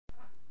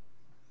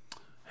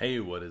Hey,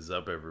 what is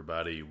up,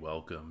 everybody?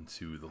 Welcome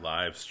to the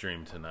live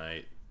stream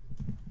tonight.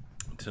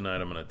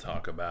 Tonight, I'm going to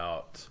talk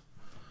about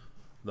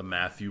the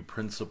Matthew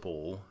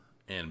principle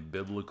and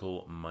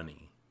biblical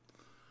money.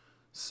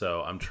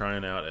 So, I'm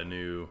trying out a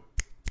new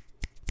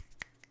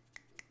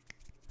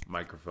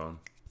microphone.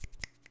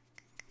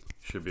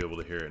 Should be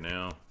able to hear it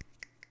now,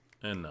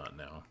 and not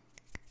now.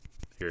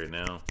 Hear it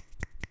now.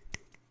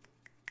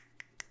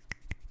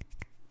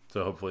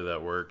 So, hopefully,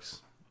 that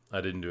works.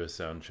 I didn't do a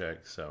sound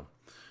check, so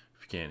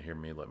if you can't hear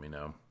me, let me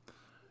know.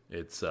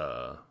 It's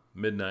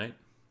midnight,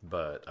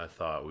 but I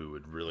thought we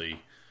would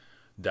really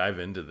dive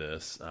into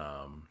this.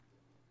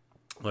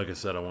 Like I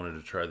said, I wanted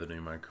to try the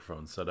new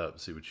microphone setup,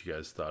 see what you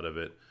guys thought of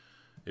it.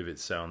 If it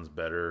sounds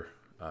better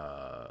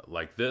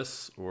like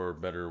this or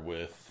better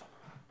with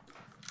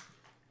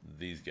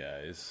these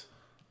guys.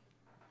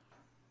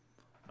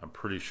 I'm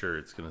pretty sure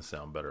it's going to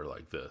sound better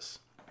like this.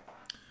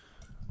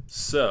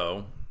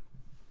 So,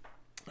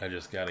 I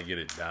just got to get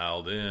it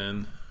dialed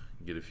in,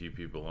 get a few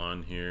people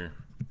on here,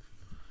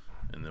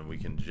 and then we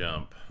can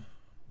jump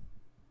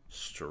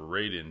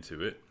straight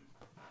into it.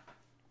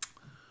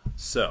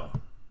 So,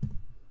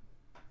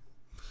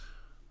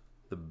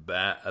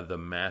 the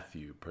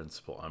Matthew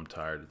principle. I'm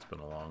tired. It's been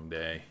a long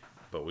day,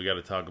 but we got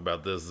to talk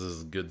about this. This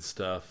is good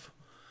stuff.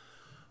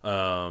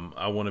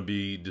 I want to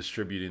be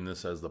distributing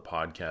this as the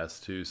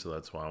podcast too, so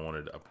that's why I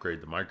wanted to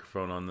upgrade the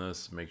microphone on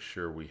this. Make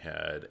sure we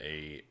had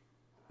a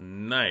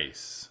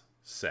nice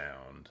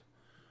sound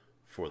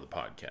for the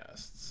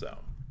podcast. So,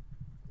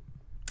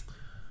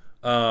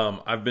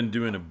 I've been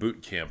doing a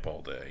boot camp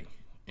all day,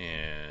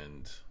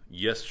 and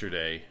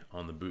yesterday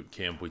on the boot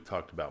camp we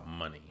talked about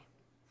money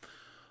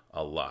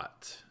a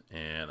lot,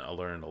 and I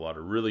learned a lot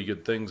of really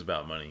good things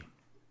about money.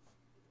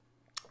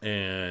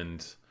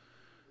 And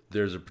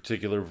there's a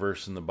particular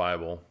verse in the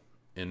Bible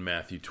in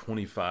Matthew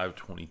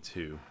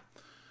 25:22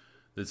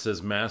 that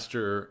says,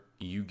 "Master,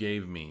 you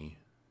gave me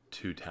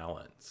 2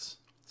 talents.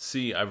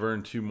 See, I've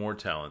earned 2 more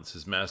talents."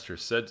 His master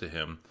said to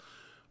him,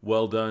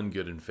 "Well done,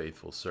 good and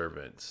faithful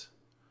servant.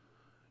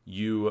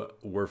 You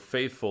were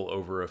faithful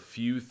over a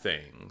few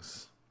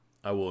things.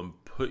 I will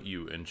put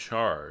you in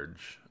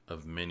charge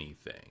of many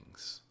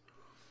things."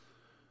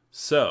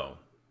 So,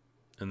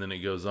 and then it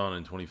goes on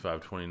in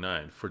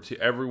 25:29, "For to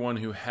everyone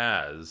who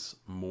has,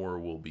 more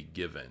will be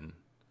given.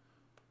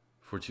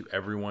 For to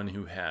everyone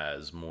who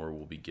has, more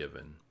will be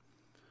given.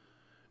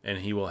 And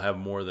he will have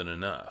more than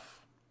enough.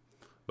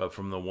 But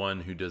from the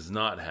one who does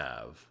not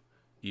have,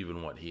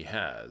 even what he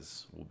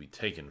has will be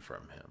taken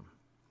from him."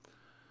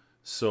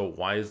 So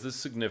why is this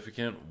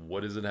significant?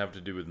 What does it have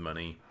to do with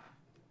money?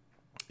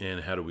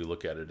 And how do we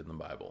look at it in the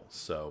Bible?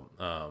 So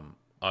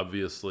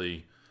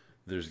obviously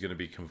there's going to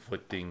be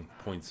conflicting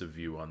points of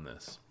view on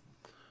this.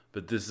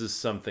 But this is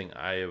something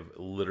I have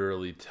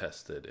literally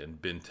tested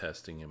and been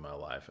testing in my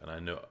life. And I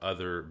know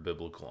other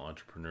biblical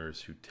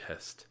entrepreneurs who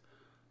test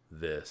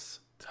this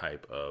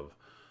type of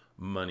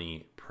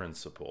money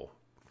principle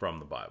from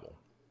the Bible.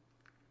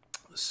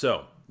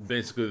 So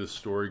basically the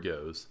story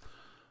goes,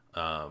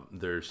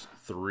 there's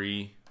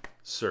 3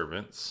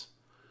 servants,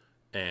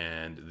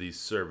 and these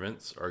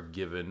servants are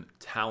given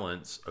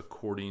talents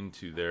according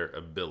to their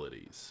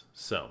abilities.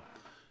 So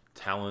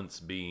talents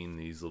being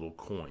these little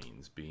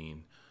coins,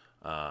 being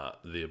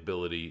the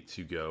ability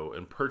to go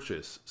and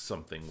purchase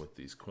something with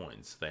these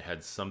coins. They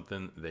had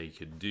something they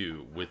could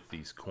do with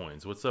these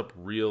coins. What's up,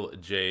 Real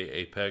J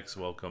Apex?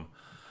 Welcome.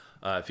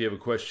 If you have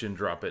a question,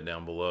 drop it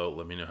down below.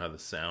 Let me know how the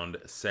sound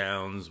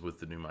sounds with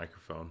the new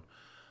microphone.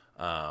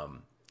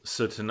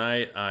 So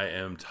tonight I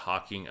am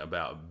talking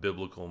about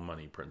biblical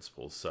money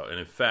principles. So, and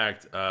in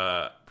fact,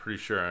 pretty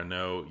sure I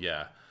know,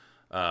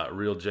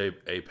 Real J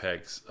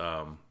Apex,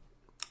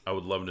 I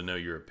would love to know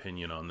your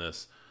opinion on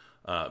this.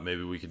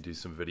 Maybe we could do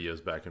some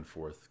videos back and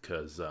forth,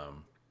 because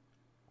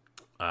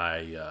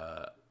I'm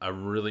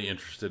really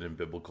interested in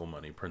biblical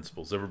money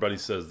principles. Everybody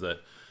says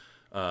that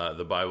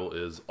the Bible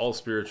is all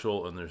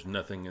spiritual and there's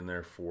nothing in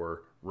there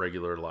for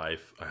regular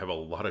life. I have a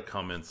lot of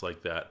comments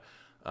like that.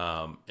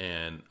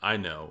 And I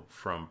know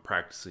from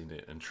practicing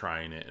it and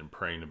trying it and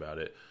praying about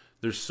it,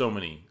 there's so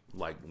many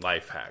like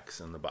life hacks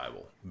in the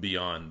Bible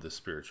beyond the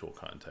spiritual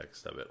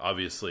context of it.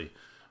 Obviously,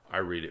 I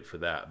read it for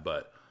that,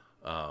 but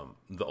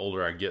the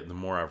older I get, the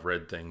more I've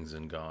read things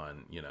and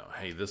gone,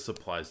 hey, this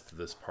applies to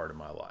this part of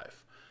my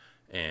life.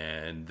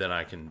 And then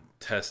I can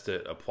test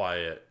it, apply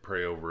it,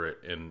 pray over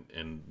it, and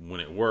when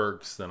it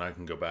works, then I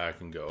can go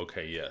back and go,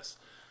 okay, yes.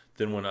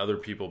 Then when other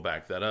people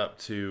back that up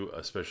too,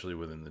 especially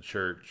within the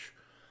church,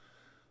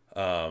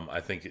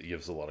 I think it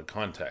gives a lot of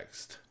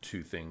context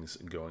to things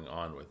going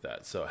on with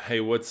that. So, hey,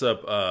 what's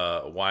up,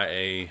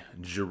 YA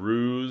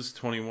Jeruz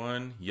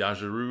 21?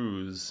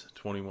 Yajeruz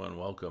 21,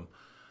 welcome.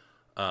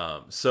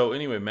 So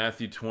anyway,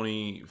 Matthew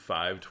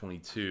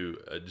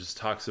 25:22 just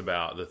talks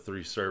about the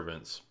 3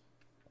 servants.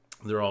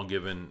 They're all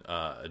given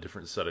a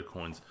different set of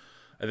coins.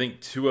 I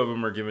think 2 of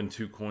them are given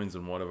 2 coins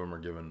and 1 of them are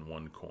given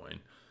 1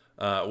 coin.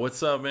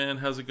 What's up, man?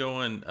 How's it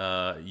going?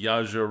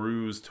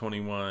 Yajeruz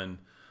 21.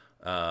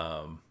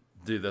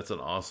 Dude, that's an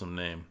awesome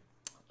name.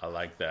 I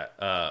like that.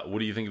 What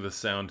do you think of the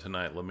sound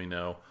tonight? Let me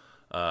know.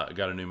 I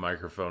got a new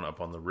microphone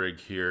up on the rig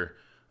here,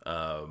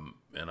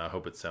 and I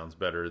hope it sounds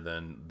better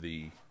than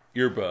the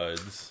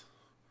earbuds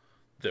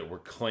that were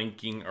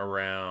clanking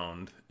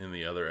around in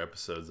the other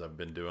episodes I've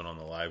been doing on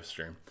the live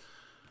stream.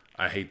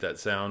 I hate that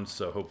sound,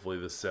 so hopefully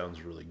this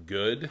sounds really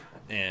good.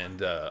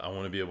 And I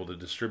want to be able to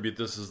distribute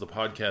this as the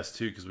podcast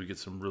too, because we get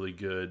some really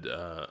good,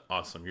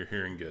 awesome, you're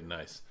hearing good,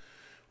 nice.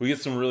 We get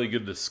some really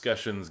good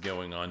discussions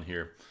going on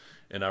here.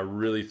 And I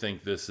really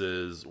think this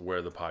is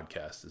where the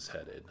podcast is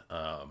headed.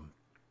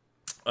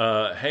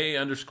 Hey,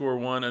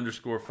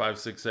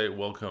 _1_568,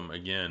 welcome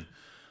again.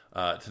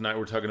 Tonight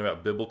we're talking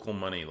about biblical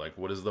money. Like,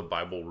 what does the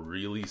Bible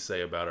really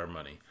say about our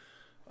money?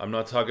 I'm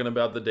not talking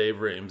about the Dave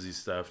Ramsey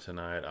stuff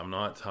tonight. I'm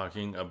not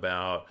talking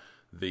about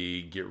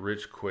the get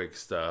rich quick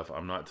stuff.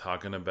 I'm not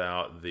talking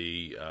about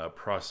the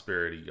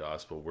prosperity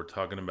gospel. We're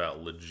talking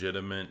about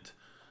legitimate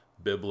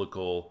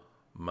biblical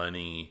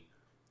money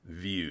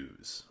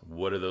views.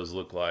 What do those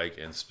look like?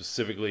 And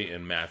specifically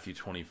in Matthew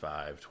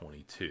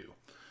 25:22.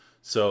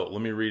 So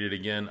let me read it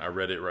again. I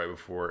read it right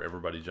before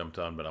everybody jumped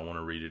on, but I want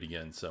to read it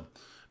again. So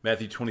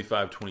Matthew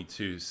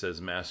 25:22 says,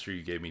 Master,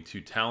 you gave me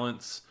 2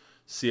 talents.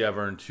 See, I've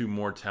earned 2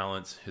 more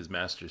talents. His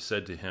master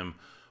said to him,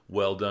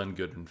 well done,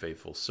 good and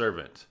faithful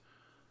servant.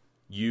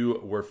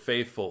 You were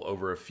faithful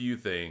over a few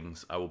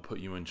things. I will put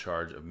you in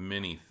charge of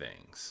many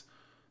things.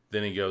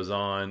 Then he goes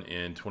on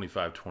in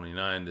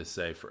 25:29 to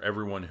say, for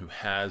everyone who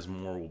has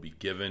more will be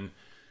given,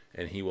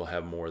 and he will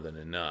have more than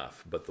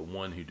enough. But the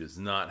one who does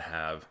not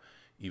have,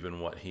 even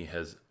what he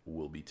has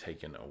will be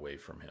taken away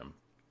from him.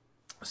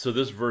 So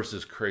this verse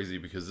is crazy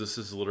because this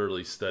is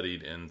literally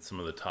studied in some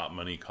of the top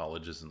money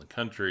colleges in the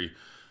country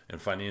and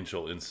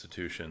financial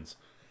institutions,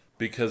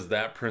 because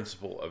that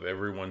principle of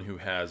everyone who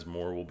has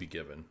more will be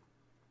given.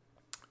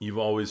 You've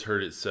always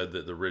heard it said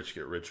that the rich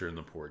get richer and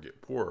the poor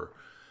get poorer.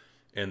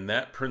 And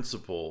that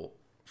principle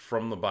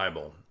from the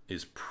Bible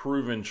is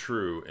proven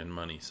true in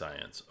money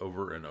science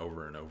over and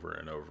over and over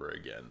and over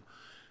again.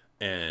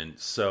 And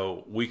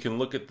so we can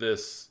look at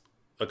this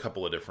a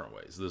couple of different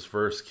ways. This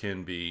verse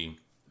can be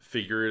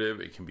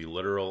figurative, it can be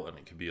literal, and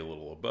it can be a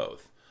little of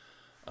both.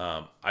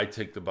 I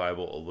take the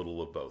Bible a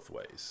little of both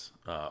ways.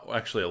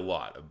 Actually, a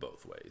lot of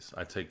both ways.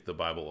 I take the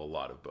Bible a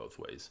lot of both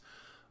ways.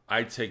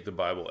 I take the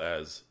Bible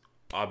as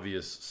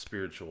obvious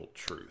spiritual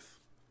truth,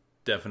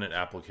 definite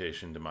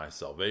application to my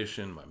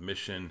salvation, my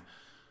mission,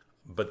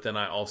 but then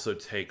I also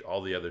take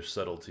all the other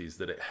subtleties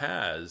that it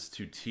has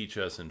to teach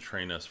us and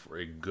train us for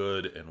a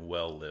good and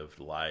well-lived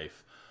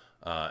life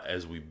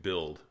as we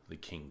build the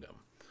kingdom.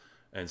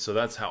 And so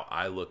that's how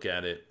I look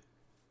at it.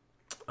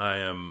 I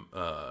am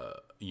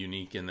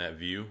unique in that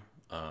view,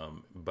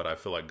 but I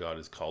feel like God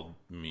has called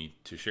me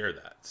to share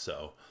that.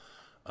 So,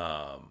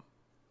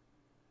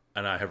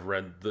 and I have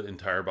read the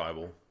entire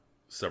Bible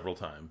several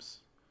times,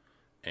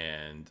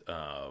 and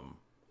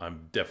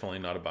I'm definitely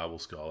not a Bible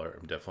scholar.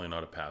 I'm definitely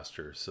not a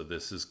pastor. So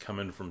this is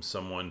coming from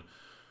someone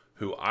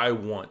who I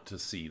want to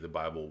see the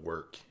Bible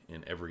work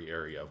in every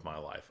area of my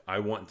life. I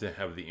want to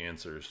have the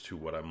answers to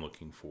what I'm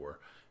looking for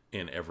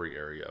in every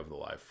area of the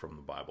life from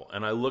the Bible.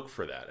 And I look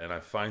for that, and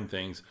I find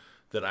things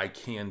that I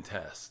can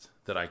test,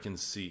 that I can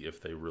see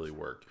if they really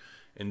work.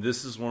 And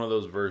this is one of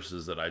those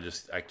verses that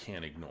I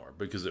can't ignore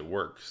because it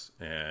works.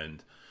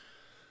 And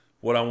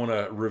what I want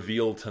to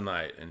reveal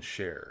tonight and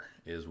share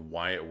is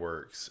why it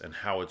works and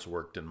how it's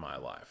worked in my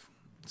life.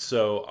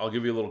 So I'll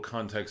give you a little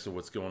context of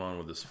what's going on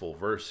with this full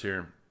verse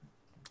here.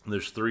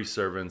 There's 3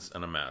 servants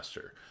and a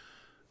master.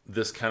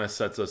 This kind of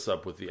sets us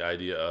up with the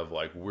idea of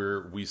like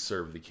we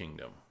serve the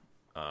kingdom.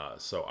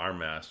 So our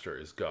master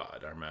is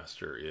God. Our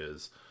master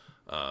is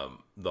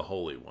the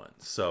Holy One.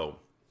 So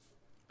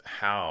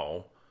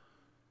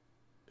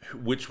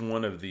which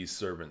one of these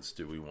servants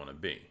do we want to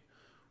be?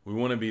 We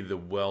want to be the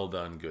well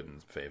done, good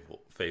and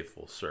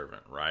faithful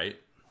servant, right?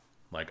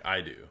 Like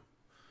I do.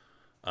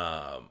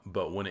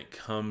 But when it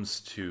comes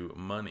to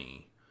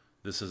money,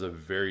 this is a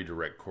very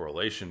direct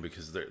correlation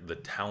because the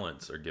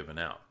talents are given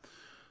out.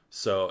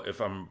 So if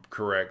I'm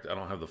correct, I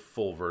don't have the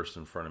full verse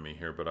in front of me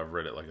here, but I've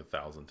read it like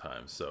 1,000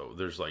 times. So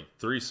there's like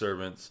 3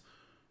 servants.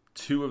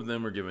 2 of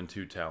them are given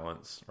 2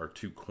 talents or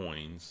 2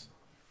 coins.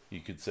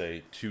 You could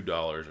say $2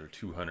 or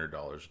 $200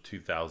 or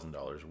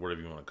 $2,000, whatever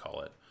you want to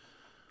call it.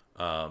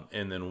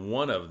 And then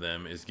one of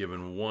them is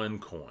given 1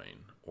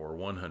 coin or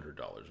 $100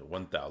 or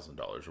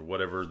 $1,000 or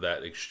whatever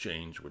that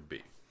exchange would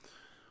be.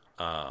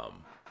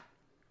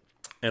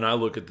 And I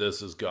look at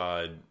this as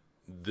God.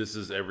 This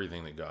is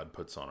everything that God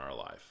puts on our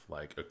life,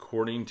 like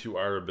according to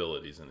our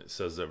abilities. And it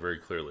says that very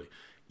clearly.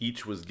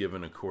 Each was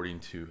given according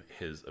to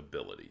his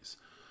abilities.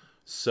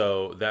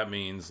 So that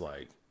means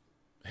like,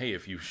 hey,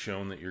 if you've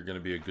shown that you're going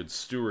to be a good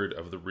steward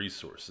of the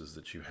resources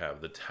that you have,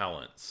 the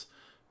talents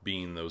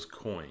being those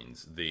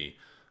coins, the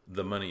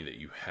money that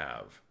you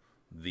have,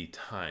 the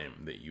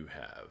time that you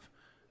have,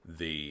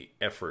 the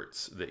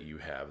efforts that you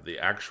have, the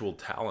actual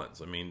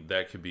talents. I mean,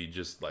 that could be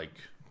just like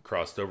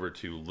crossed over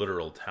to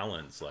literal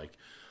talents, like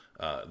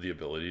the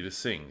ability to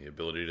sing, the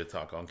ability to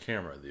talk on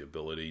camera, the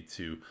ability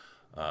to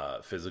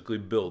physically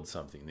build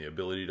something, the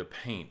ability to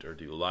paint or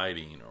do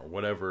lighting or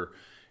whatever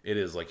it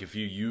is. Like if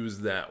you use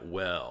that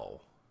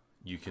well,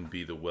 you can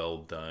be the well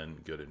done,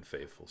 good and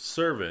faithful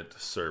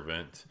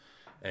servant,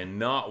 and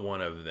not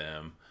one of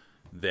them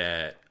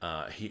that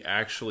he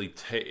actually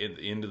at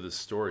the end of the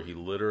story, he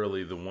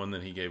literally, the one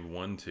that he gave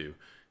one to,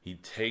 he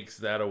takes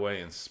that away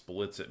and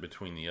splits it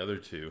between the other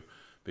two,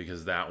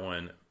 because that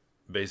one,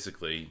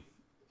 basically,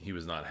 he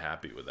was not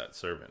happy with that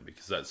servant,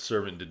 because that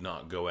servant did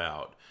not go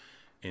out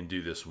and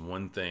do this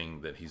one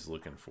thing that he's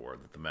looking for,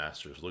 that the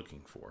master is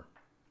looking for.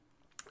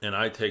 And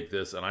I take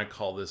this and I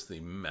call this the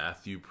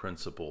Matthew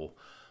principle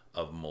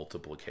of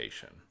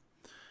multiplication.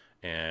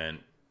 And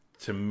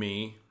to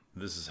me,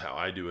 this is how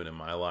I do it in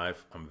my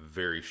life. I'm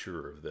very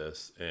sure of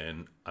this,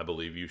 and I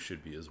believe you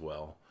should be as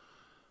well.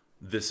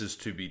 This is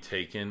to be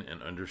taken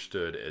and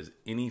understood as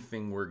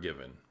anything we're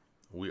given,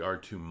 we are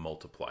to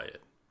multiply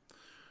it.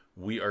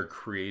 We are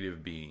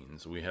creative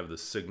beings. We have the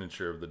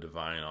signature of the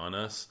divine on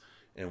us.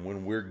 And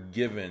when we're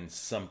given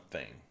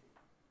something,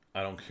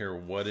 I don't care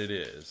what it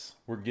is,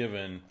 we're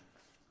given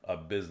a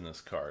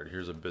business card.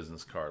 Here's a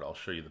business card. I'll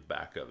show you the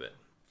back of it.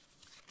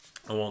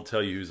 I won't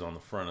tell you who's on the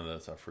front of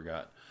this. I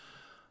forgot.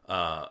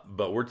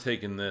 But we're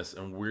taking this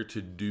and we're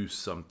to do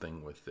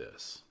something with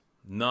this,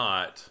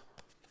 not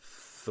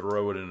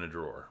throw it in a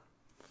drawer.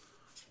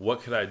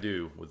 What could I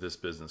do with this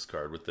business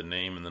card with the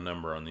name and the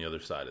number on the other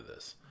side of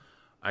this?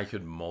 I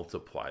could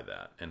multiply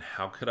that. And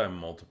how could I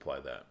multiply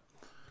that?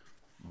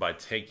 By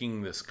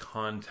taking this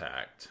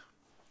contact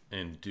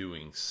and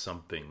doing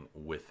something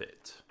with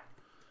it.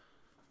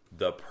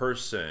 The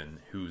person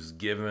who's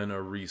given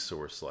a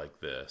resource like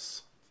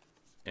this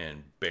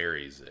and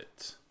buries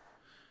it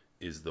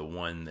is the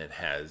one that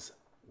has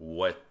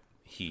what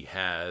he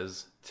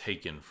has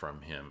taken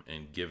from him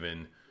and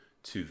given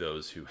to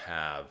those who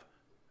have,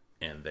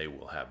 and they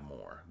will have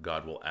more.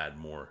 God will add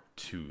more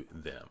to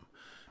them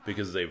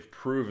because they've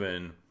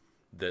proven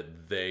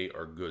that they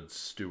are good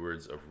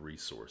stewards of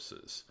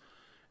resources.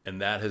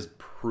 And that has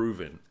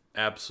proven,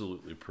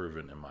 absolutely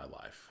proven in my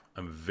life.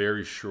 I'm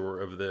very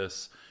sure of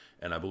this,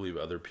 and I believe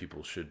other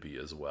people should be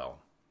as well.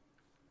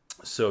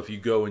 So if you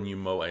go and you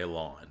mow a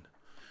lawn,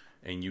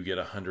 and you get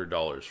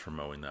 $100 for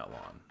mowing that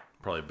lawn,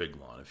 probably a big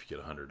lawn if you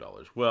get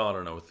 $100. Well, I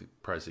don't know, with the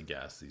price of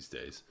gas these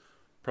days,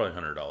 probably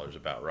 $100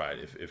 about right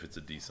if it's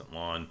a decent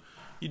lawn.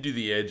 You do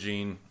the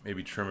edging,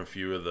 maybe trim a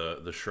few of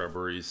the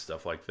shrubberies,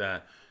 stuff like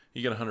that.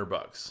 You get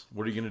 $100.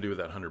 What are you going to do with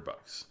that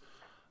 $100?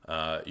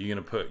 You're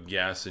going to put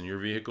gas in your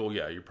vehicle?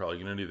 Yeah, you're probably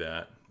going to do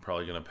that.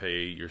 Probably going to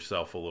pay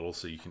yourself a little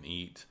so you can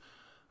eat.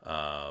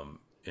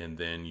 And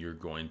then you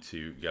got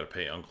to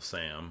pay Uncle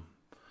Sam.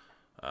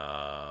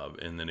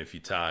 And then if you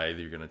tithe,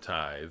 you're going to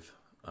tithe.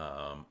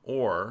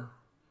 Or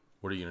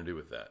what are you going to do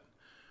with that?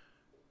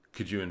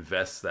 Could you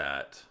invest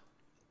that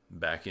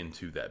back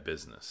into that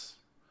business?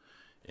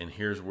 And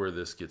here's where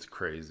this gets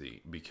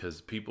crazy,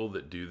 because people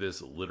that do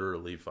this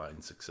literally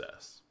find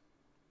success.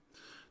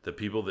 The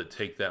people that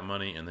take that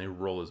money and they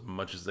roll as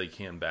much as they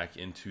can back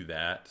into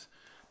that,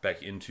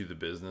 back into the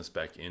business,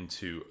 back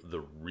into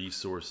the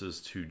resources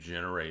to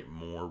generate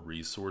more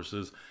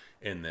resources,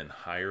 and then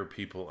hire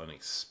people and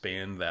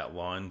expand that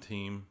lawn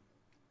team.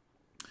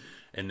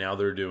 And now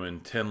they're doing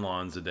 10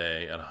 lawns a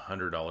day at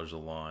 $100 a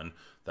lawn.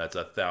 That's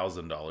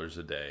 $1,000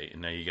 a day.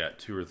 And now you got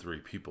 2 or 3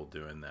 people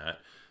doing that.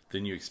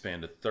 Then you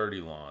expand to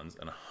 30 lawns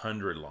and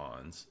 100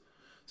 lawns.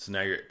 So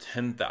now you're at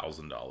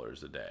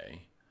 $10,000 a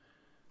day.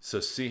 So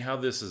see how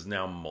this is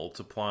now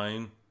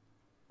multiplying?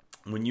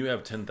 When you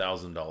have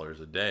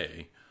 $10,000 a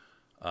day,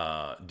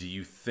 do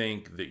you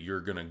think that you're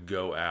going to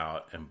go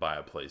out and buy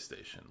a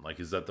PlayStation? Like,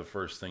 is that the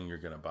first thing you're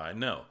going to buy?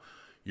 No.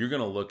 You're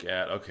going to look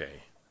at,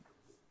 okay,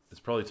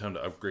 it's probably time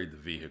to upgrade the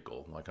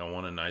vehicle. Like, I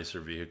want a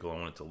nicer vehicle. I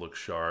want it to look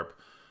sharp.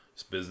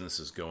 This business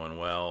is going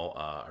well.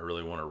 I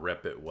really want to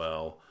rep it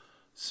well.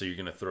 So you're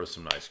going to throw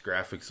some nice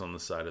graphics on the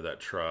side of that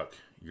truck.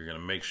 You're going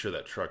to make sure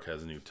that truck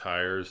has new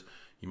tires.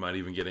 You might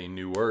even get a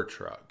newer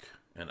truck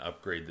and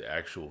upgrade the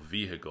actual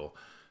vehicle.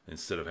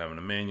 Instead of having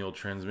a manual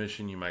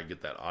transmission, you might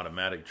get that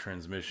automatic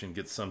transmission.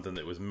 Get something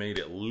that was made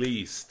at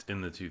least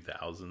in the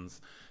 2000s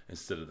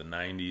instead of the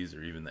 90s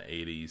or even the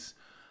 80s.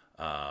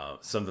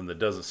 Something that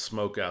doesn't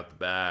smoke out the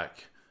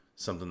back.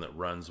 Something that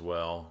runs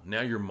well.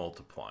 Now you're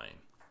multiplying.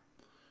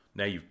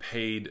 Now you've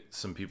paid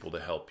some people to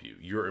help you.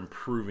 You're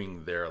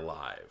improving their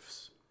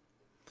lives.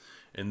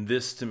 And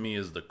this to me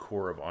is the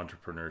core of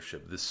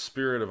entrepreneurship. The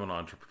spirit of an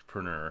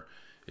entrepreneur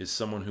is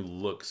someone who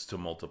looks to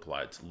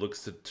multiply. It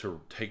looks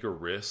to take a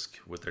risk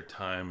with their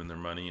time and their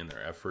money and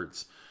their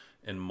efforts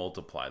and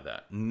multiply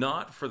that.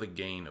 Not for the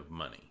gain of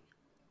money.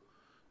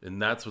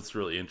 And that's what's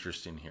really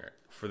interesting here.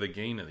 For the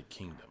gain of the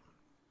kingdom.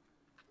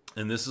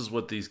 And this is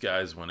what these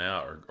guys went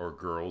out, or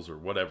girls, or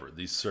whatever,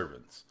 these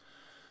servants.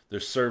 They're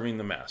serving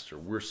the master.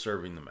 We're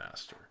serving the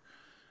master.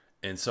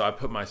 And so I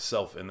put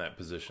myself in that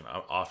position.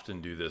 I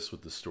often do this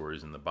with the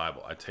stories in the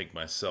Bible. I take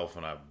myself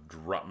and I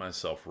drop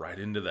myself right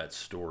into that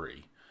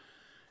story.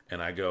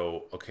 And I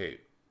go,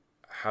 okay,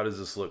 how does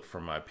this look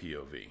from my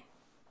POV?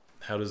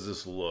 How does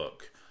this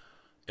look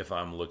if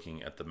I'm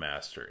looking at the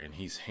master and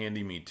he's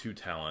handing me 2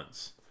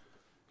 talents.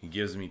 He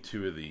gives me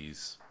 2 of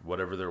these,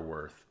 whatever they're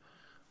worth.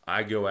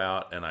 I go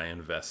out and I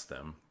invest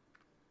them.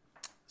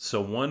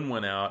 So one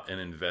went out and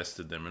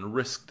invested them and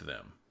risked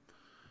them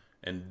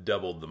and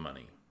doubled the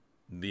money.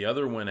 The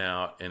other went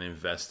out and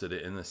invested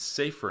it in a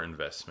safer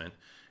investment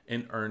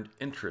and earned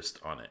interest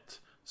on it.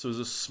 So it was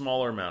a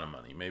smaller amount of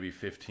money, maybe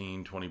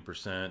 15,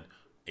 20%,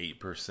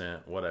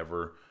 8%,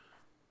 whatever,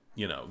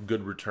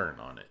 good return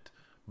on it.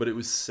 But it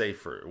was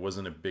safer. It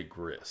wasn't a big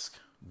risk.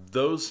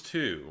 Those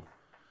 2,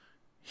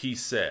 he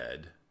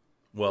said,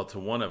 well, to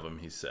one of them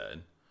he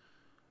said,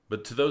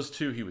 but to those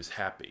 2 he was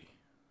happy.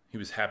 He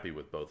was happy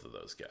with both of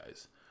those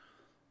guys.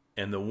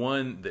 And the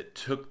one that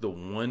took the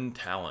 1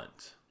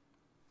 talent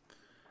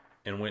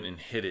and went and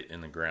hid it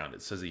in the ground,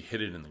 it says he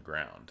hid it in the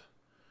ground.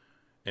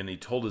 And he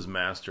told his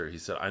master, he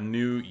said, I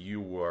knew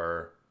you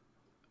were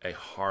a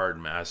hard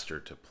master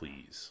to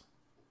please.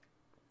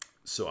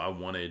 So I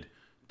wanted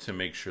to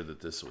make sure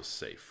that this was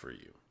safe for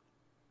you.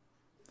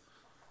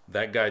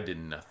 That guy did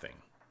nothing.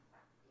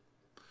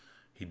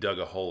 He dug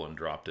a hole and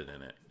dropped it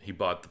in it. He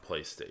bought the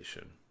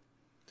PlayStation.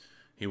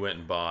 He went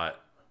and bought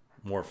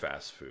more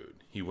fast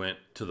food. He went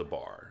to the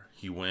bar.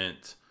 He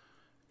went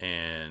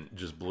and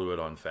just blew it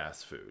on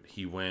fast food.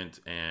 He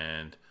went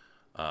and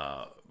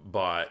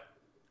bought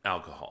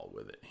alcohol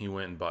with it. He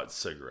went and bought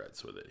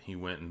cigarettes with it. He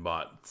went and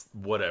bought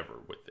whatever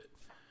with it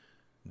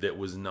that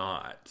was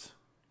not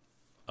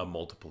a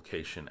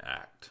multiplication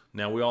act.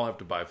 Now, we all have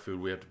to buy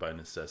food. We have to buy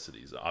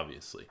necessities,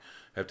 obviously.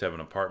 We have to have an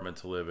apartment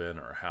to live in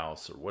or a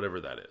house or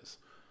whatever that is.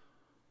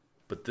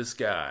 But this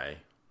guy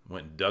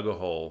went, dug a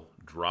hole,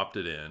 dropped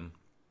it in.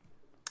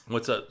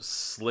 What's up,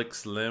 Slick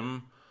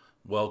Slim?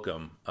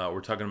 Welcome. We're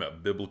talking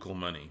about biblical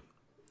money.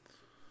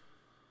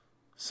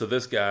 So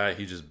this guy,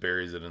 he just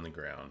buries it in the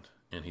ground.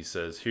 And he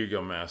says, here you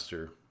go,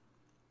 master.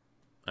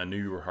 I knew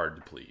you were hard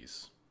to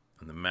please.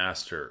 And the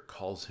master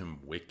calls him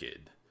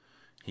wicked.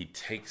 He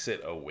takes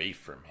it away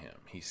from him.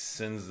 He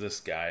sends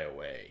this guy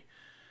away.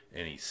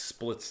 And he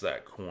splits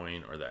that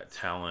coin or that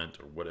talent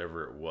or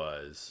whatever it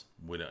was.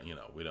 We don't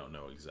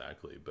know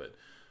exactly, but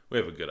we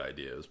have a good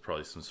idea. It was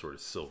probably some sort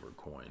of silver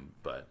coin.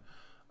 But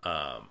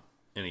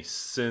and he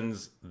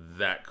sends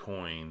that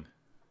coin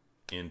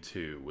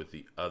with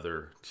the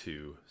other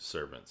 2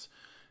 servants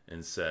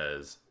and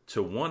says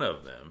to one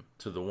of them,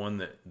 to the one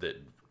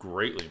that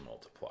greatly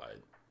multiplied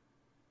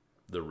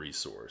the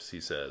resource,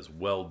 he says,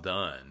 well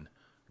done,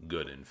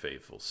 good and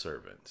faithful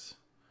servant.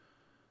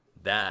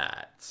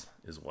 That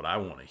is what I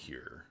want to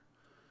hear,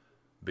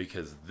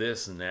 because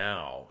this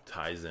now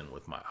ties in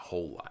with my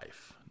whole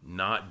life,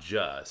 not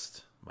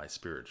just my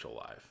spiritual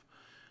life.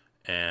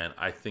 And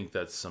I think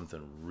that's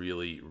something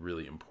really,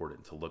 really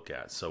important to look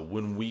at. So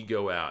when we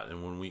go out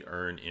and when we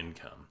earn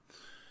income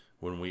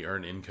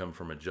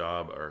from a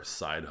job or a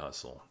side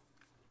hustle,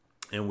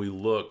 and we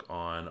look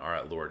on, all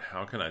right, Lord,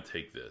 how can I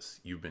take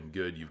this? You've been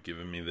good. You've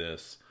given me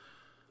this.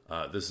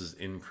 This is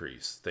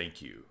increase.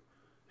 Thank you.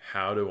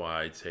 How do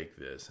I take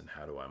this and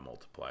how do I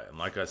multiply it? And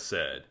like I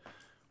said,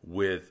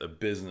 with a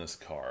business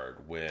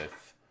card,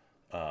 with,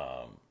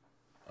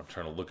 I'm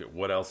trying to look at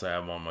what else I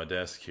have on my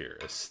desk here,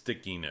 a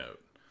sticky note,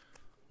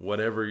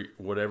 whatever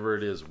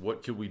it is,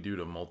 what could we do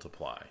to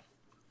multiply?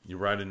 You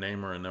write a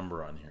name or a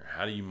number on here.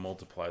 How do you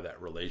multiply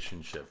that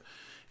relationship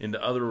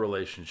into other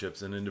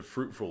relationships and into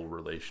fruitful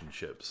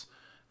relationships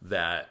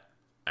that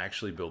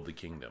actually build the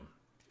kingdom,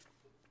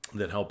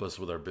 that help us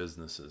with our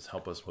businesses,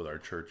 help us with our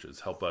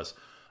churches, help us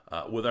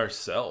with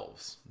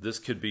ourselves? This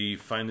could be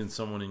finding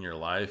someone in your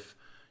life.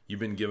 You've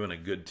been given a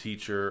good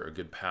teacher, a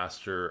good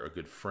pastor, a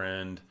good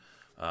friend,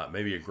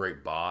 maybe a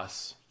great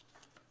boss,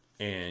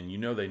 and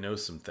they know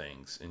some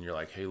things, and you're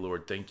like, hey,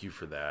 Lord, thank you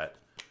for that.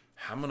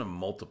 How am I going to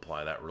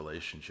multiply that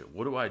relationship?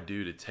 What do I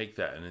do to take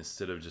that? And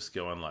instead of just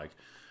going like,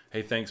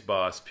 hey, thanks,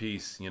 boss,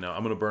 peace, I'm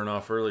going to burn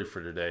off early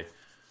for today.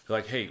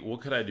 Like, hey,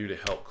 what could I do to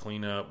help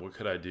clean up? What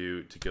could I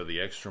do to go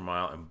the extra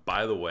mile? And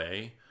by the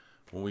way,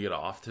 when we get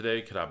off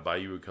today, could I buy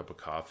you a cup of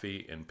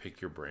coffee and pick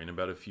your brain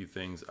about a few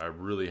things? I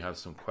really have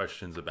some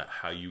questions about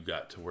how you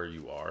got to where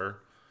you are,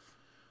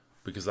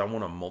 because I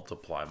want to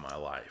multiply my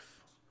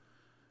life.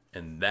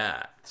 And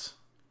that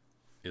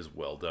is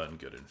well done,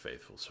 good and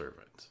faithful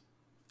servant.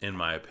 In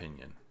my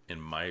opinion,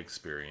 in my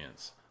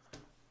experience,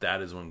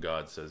 that is when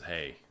God says,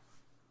 hey,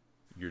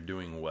 you're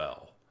doing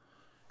well.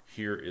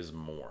 Here is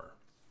more.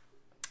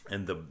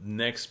 And the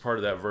next part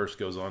of that verse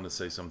goes on to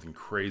say something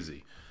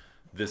crazy.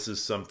 This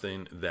is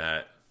something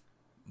that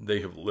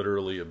they have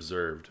literally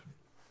observed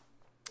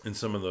in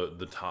some of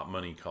the top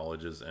money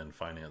colleges and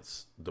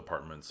finance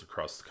departments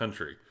across the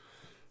country.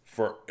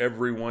 For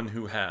everyone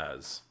who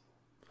has,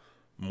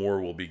 more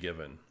will be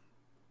given.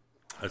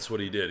 That's what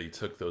he did. He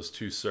took those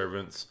 2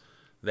 servants.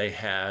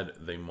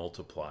 They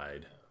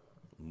multiplied.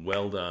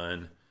 Well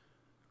done.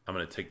 I'm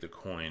going to take the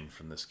coin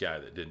from this guy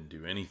that didn't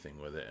do anything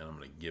with it, and I'm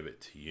going to give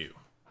it to you.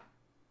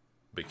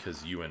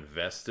 Because you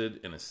invested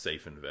in a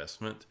safe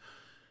investment,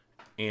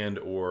 and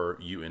or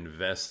you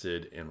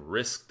invested and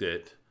risked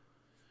it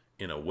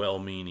in a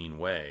well-meaning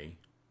way.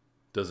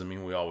 Doesn't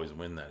mean we always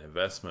win that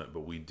investment,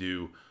 but we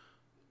do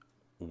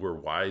we're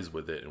wise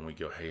with it and we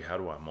go, hey, how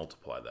do I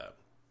multiply that?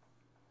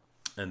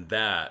 And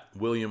that,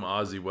 William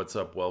Ozzie, what's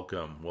up?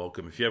 Welcome.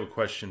 If you have a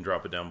question,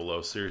 drop it down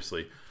below.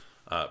 Seriously,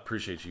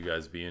 appreciate you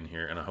guys being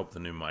here, and I hope the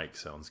new mic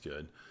sounds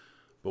good.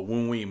 But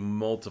when we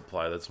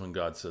multiply, that's when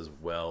God says,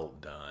 well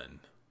done.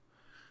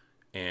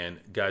 And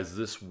guys,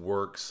 this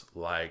works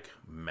like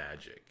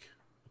magic.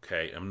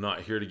 Okay, I'm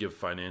not here to give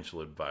financial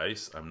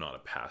advice. I'm not a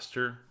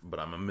pastor, but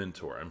I'm a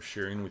mentor. I'm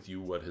sharing with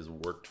you what has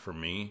worked for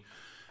me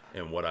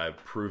and what I've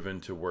proven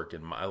to work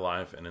in my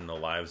life and in the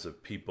lives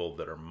of people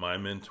that are my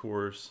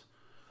mentors.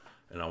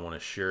 And I want to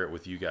share it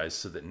with you guys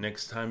so that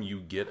next time you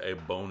get a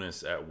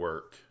bonus at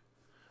work,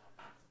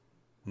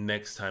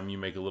 next time you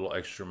make a little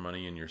extra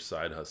money in your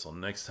side hustle,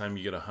 next time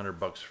you get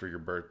 $100 for your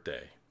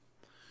birthday,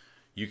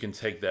 you can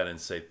take that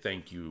and say,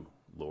 thank you,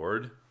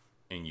 Lord.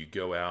 And you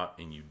go out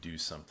and you do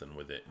something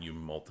with it. You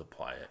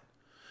multiply it.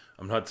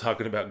 I'm not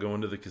talking about going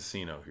to the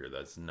casino here.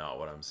 That's not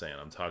what I'm saying.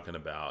 I'm talking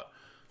about,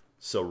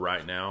 so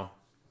right now,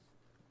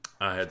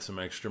 I had some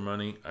extra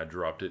money. I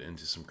dropped it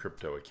into some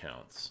crypto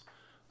accounts.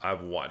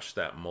 I've watched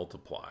that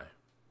multiply.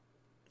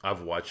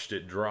 I've watched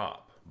it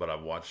drop, but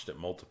I've watched it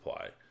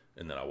multiply.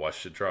 And then I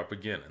watched it drop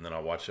again. And then I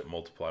watched it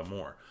multiply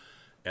more.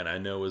 And I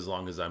know as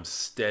long as I'm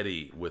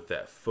steady with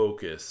that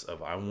focus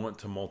of I want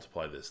to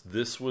multiply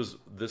this was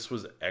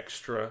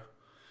extra.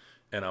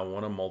 And I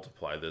want to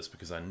multiply this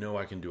because I know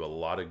I can do a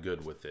lot of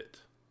good with it.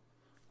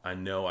 I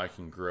know I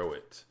can grow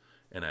it.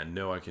 And I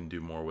know I can do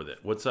more with it.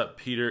 What's up,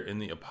 Peter, in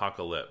the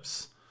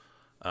apocalypse?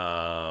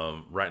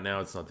 Right now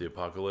it's not the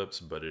apocalypse,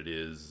 but it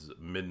is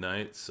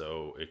midnight,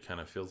 so it kind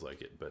of feels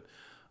like it. But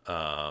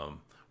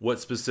what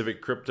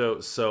specific crypto?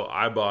 So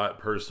I bought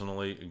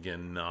personally,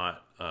 again,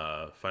 not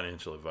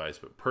financial advice,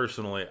 but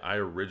personally, I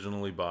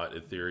originally bought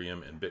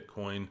Ethereum and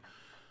Bitcoin.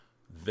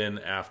 Then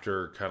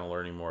after kind of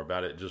learning more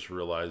about it, just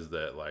realized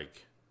that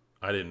like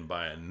I didn't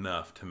buy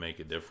enough to make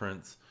a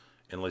difference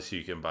unless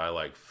you can buy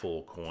like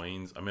full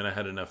coins. I mean, I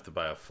had enough to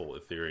buy a full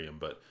Ethereum,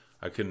 but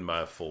I couldn't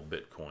buy a full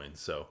Bitcoin.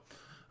 So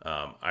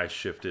I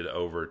shifted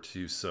over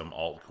to some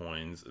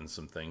altcoins and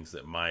some things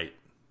that might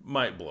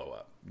blow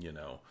up,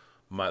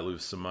 might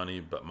lose some money,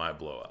 but might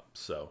blow up.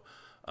 So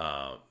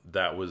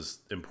that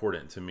was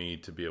important to me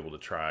to be able to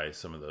try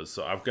some of those.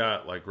 So I've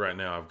got, like right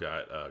now, I've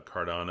got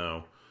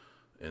Cardano.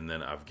 And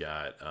then I've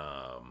got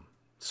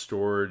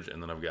Storage,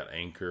 and then I've got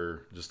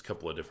Anchor, just a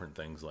couple of different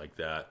things like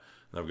that.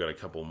 And I've got a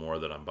couple more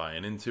that I'm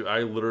buying into.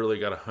 I literally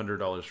got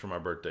 $100 for my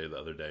birthday the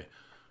other day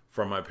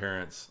from my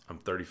parents. I'm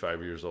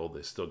 35 years old.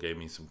 They still gave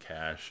me some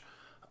cash.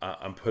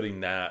 I'm putting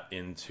that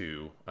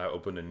into, I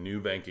opened a new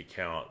bank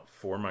account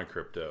for my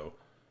crypto,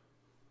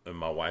 and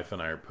my wife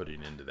and I are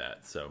putting into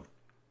that. So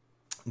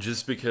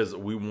just because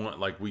we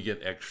want, like, we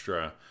get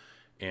extra.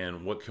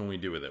 And what can we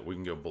do with it? We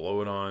can go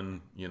blow it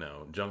on,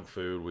 junk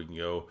food. We can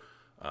go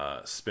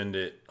spend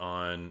it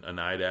on a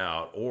night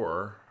out,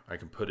 or I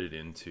can put it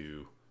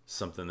into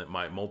something that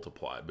might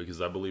multiply,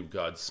 because I believe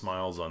God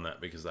smiles on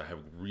that, because I have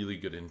really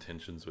good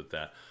intentions with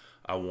that.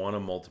 I want to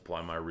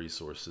multiply my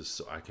resources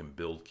so I can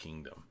build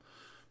kingdom,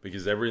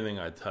 because everything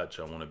I touch,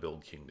 I want to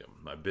build kingdom.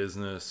 My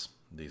business,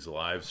 these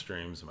live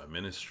streams, my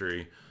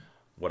ministry,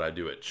 what I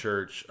do at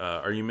church.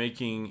 Are you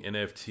making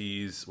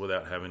NFTs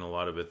without having a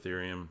lot of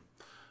Ethereum?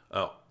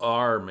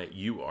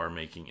 You are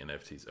making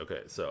NFTs.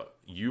 Okay, so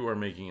you are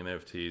making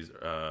NFTs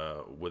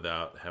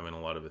without having a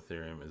lot of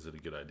Ethereum. Is it a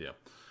good idea?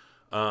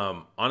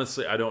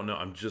 Honestly, I don't know.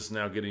 I'm just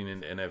now getting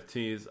into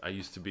NFTs. I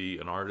used to be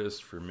an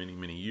artist for many,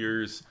 many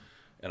years,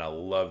 and I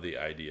love the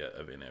idea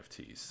of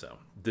NFTs. So,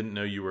 didn't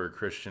know you were a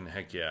Christian.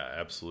 Heck yeah,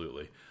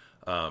 absolutely.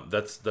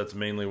 That's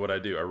mainly what I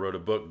do. I wrote a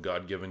book,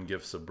 God-Given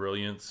Gifts of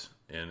Brilliance,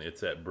 and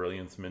it's at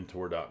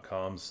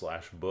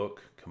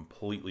brilliancementor.com/book,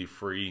 completely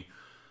free.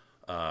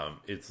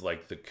 It's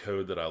like the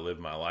code that I live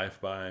my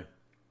life by,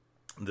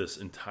 this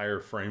entire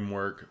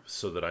framework,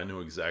 so that I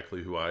know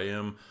exactly who I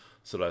am,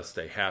 so that I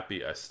stay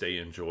happy, I stay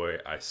in joy,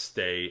 I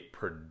stay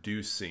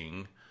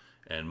producing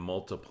and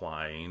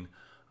multiplying.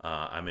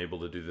 I'm able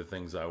to do the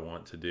things I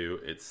want to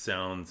do. It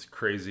sounds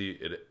crazy.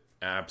 It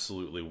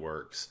absolutely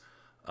works.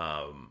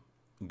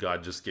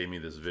 God just gave me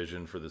this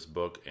vision for this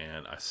book,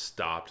 and I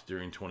stopped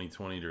during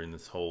 2020, during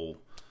this whole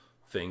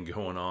thing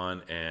going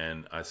on,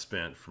 and I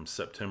spent from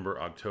September,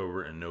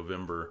 October, and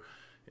November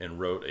and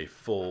wrote a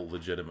full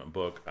legitimate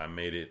book. I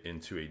made it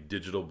into a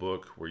digital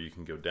book where you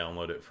can go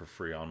download it for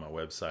free on my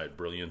website,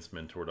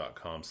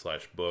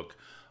 brilliancementor.com/book.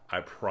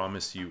 I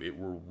promise you it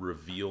will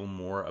reveal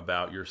more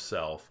about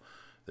yourself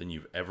than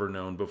you've ever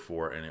known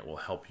before, and it will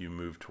help you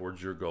move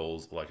towards your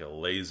goals like a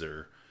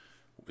laser.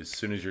 As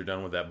soon as you're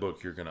done with that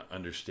book, you're going to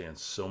understand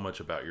so much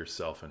about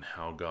yourself and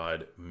how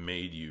God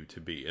made you to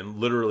be. And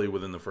literally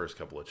within the first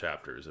couple of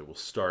chapters, it will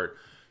start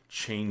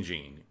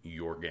changing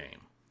your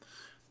game.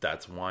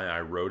 That's why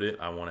I wrote it.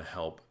 I want to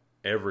help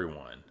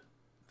everyone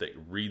that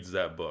reads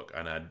that book.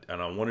 And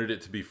I wanted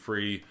it to be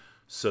free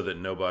so that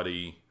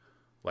nobody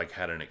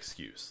had an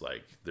excuse.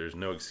 There's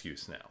no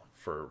excuse now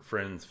for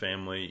friends,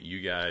 family,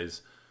 you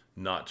guys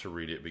not to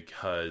read it,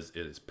 because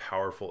it is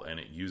powerful and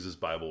it uses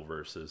Bible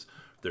verses.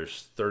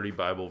 There's 30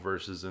 Bible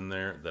verses in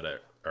there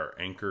that are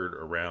anchored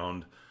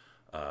around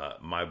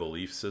my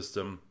belief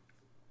system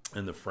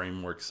and the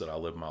frameworks that I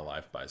live my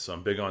life by. So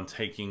I'm big on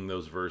taking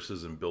those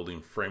verses and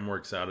building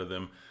frameworks out of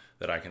them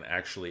that I can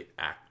actually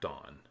act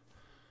on.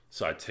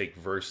 So I take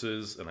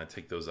verses and I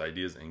take those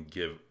ideas and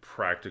give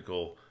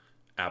practical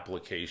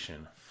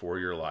application for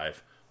your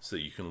life so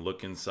that you can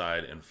look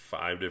inside in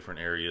 5 different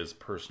areas: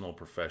 personal,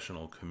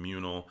 professional,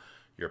 communal,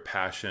 your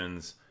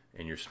passions,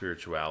 and your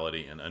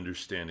spirituality, and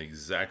understand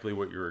exactly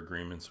what your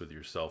agreements with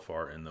yourself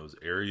are in those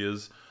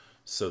areas,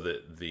 so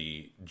that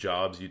the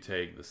jobs you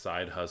take, the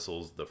side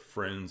hustles, the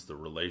friends, the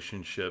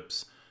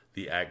relationships,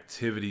 the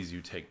activities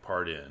you take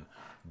part in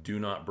do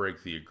not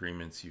break the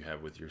agreements you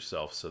have with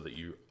yourself, so that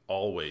you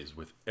always,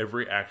 with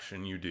every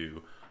action you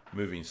do,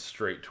 moving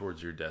straight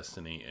towards your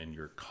destiny and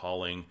your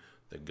calling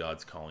that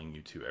God's calling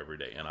you to every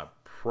day. And I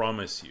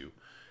promise you,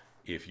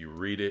 if you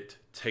read it,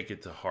 take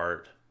it to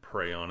heart,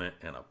 pray on it,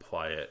 and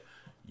apply it,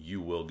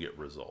 you will get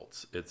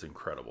results. It's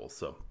incredible.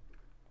 So,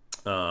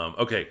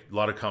 okay, a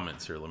lot of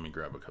comments here. Let me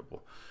grab a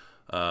couple.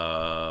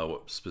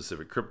 What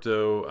specific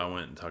crypto? I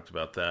went and talked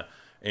about that.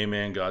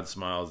 Amen. God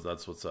smiles.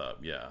 That's what's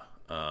up. Yeah.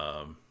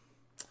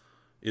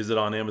 Is it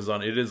on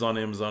Amazon? It is on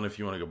Amazon. If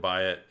you want to go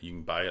buy it, you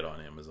can buy it on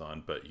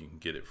Amazon, but you can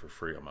get it for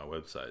free on my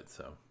website.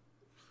 So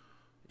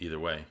either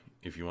way,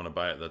 if you want to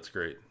buy it, that's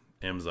great.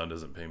 Amazon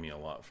doesn't pay me a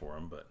lot for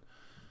them, but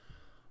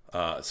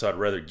so I'd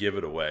rather give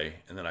it away.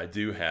 And then I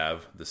do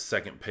have the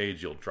second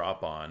page you'll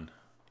drop on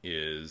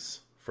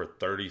is for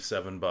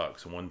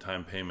 $37,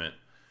 one-time payment.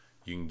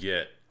 You can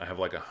get, I have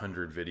like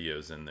 100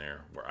 videos in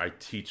there where I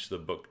teach the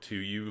book to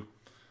you.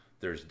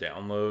 There's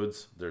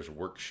downloads, there's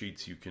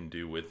worksheets you can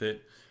do with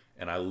it.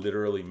 And I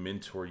literally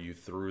mentor you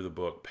through the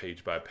book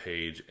page by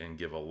page and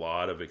give a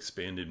lot of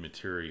expanded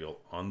material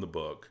on the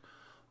book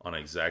on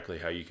exactly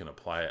how you can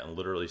apply it and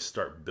literally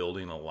start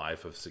building a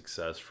life of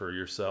success for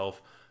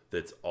yourself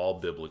that's all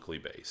biblically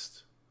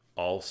based,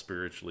 all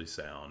spiritually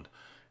sound,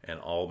 and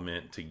all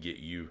meant to get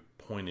you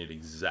pointed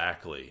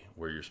exactly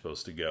where you're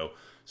supposed to go.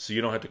 So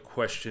you don't have to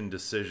question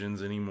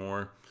decisions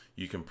anymore.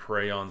 You can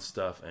pray on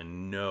stuff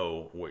and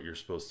know what you're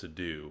supposed to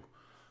do.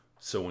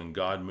 So when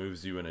God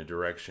moves you in a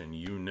direction,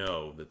 you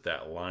know that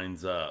that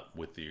lines up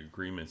with the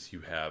agreements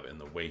you have and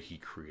the way He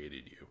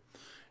created you.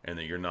 And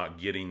that you're not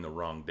getting the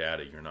wrong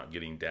data. You're not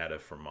getting data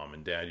from mom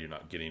and dad. You're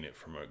not getting it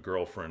from a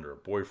girlfriend or a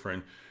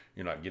boyfriend.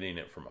 You're not getting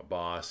it from a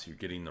boss. You're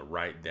getting the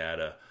right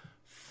data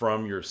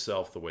from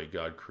yourself, the way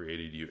God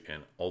created you,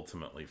 and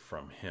ultimately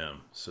from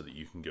Him, so that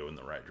you can go in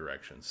the right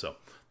direction. So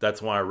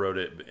that's why I wrote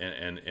it.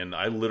 And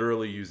I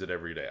literally use it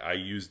every day. I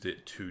used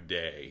it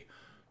today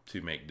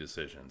to make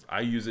decisions.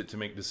 I use it to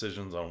make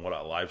decisions on what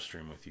I live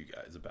stream with you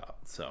guys about.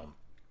 So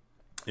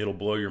it'll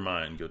blow your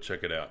mind. Go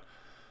check it out.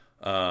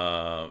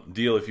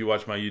 Deal if you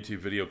watch my YouTube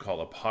video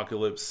called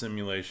Apocalypse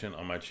Simulation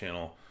on my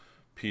channel,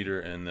 Peter,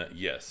 and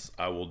yes,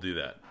 I will do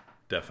that.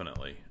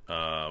 Definitely.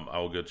 I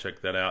will go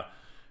check that out.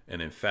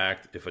 And in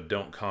fact, if I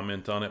don't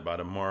comment on it by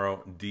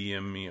tomorrow,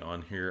 DM me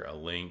on here a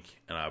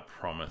link, and I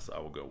promise I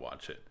will go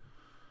watch it.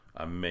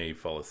 I may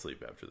fall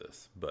asleep after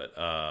this, but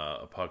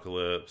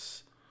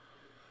Apocalypse,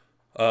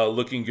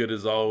 looking good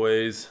as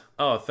always.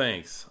 Oh,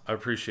 thanks. I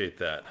appreciate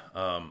that.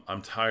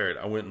 I'm tired.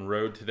 I went and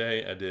rode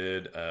today. I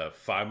did a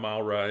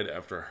 5-mile ride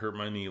after I hurt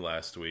my knee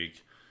last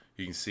week.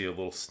 You can see a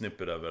little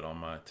snippet of it on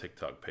my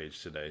TikTok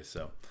page today.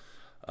 So,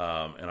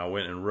 and I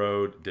went and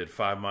rode, did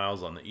 5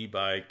 miles on the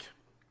e-bike.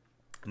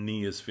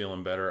 Knee is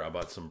feeling better. I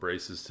bought some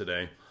braces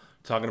today.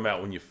 Talking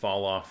about when you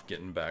fall off,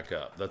 getting back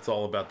up. That's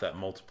all about that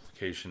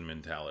multiplication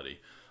mentality.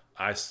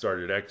 I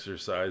started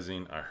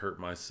exercising. I hurt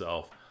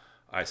myself.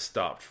 I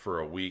stopped for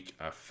a week.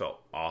 I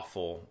felt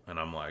awful. And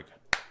I'm like,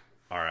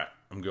 all right,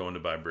 I'm going to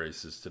buy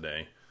braces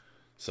today.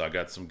 So I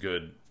got some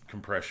good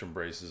compression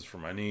braces for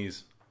my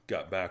knees.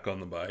 Got back on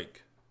the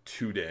bike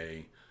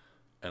today.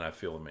 And I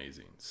feel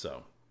amazing.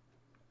 So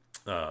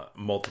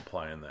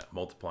multiplying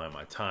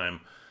my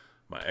time,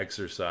 my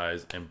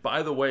exercise. And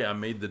by the way, I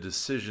made the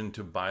decision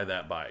to buy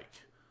that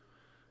bike.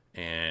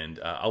 And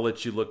I'll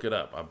let you look it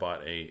up. I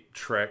bought a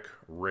Trek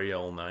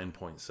Rail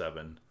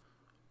 9.7.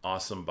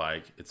 Awesome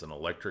bike. It's an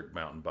electric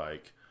mountain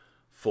bike,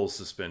 full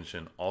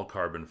suspension, all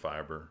carbon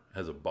fiber,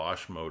 has a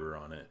Bosch motor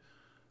on it.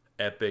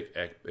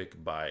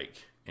 Epic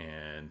bike.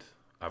 And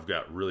I've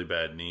got really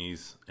bad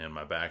knees and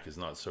my back is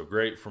not so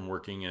great from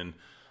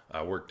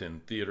I worked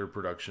in theater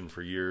production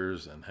for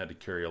years and had to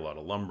carry a lot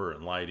of lumber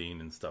and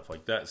lighting and stuff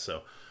like that.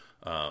 So,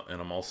 and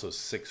I'm also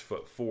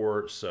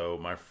 6'4", so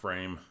my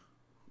frame,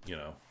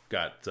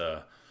 got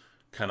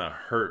kind of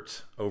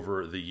hurt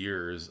over the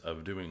years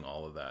of doing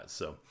all of that.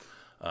 So,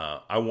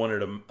 I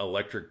wanted an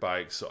electric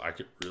bike so I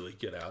could really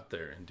get out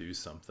there and do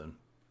something.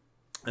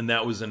 And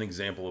that was an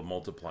example of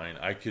multiplying.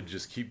 I could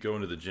just keep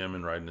going to the gym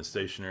and riding a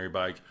stationary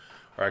bike,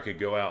 or I could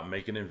go out and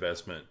make an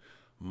investment,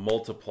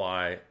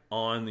 multiply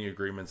on the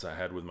agreements I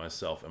had with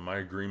myself. And my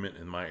agreement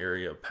in my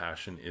area of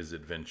passion is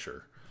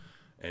adventure.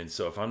 And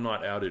so if I'm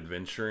not out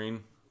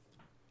adventuring,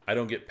 I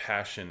don't get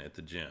passion at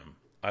the gym.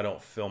 I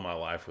don't fill my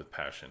life with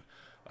passion.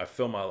 I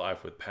fill my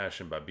life with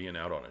passion by being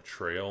out on a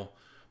trail,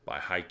 by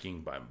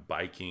hiking, by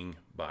biking,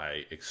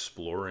 by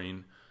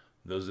exploring.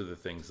 Those are the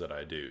things that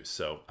I do.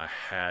 So I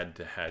had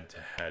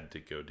to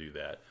go do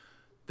that.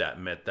 That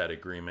met that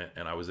agreement,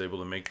 and I was able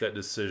to make that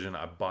decision.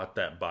 I bought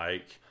that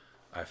bike.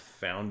 I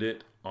found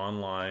it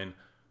online,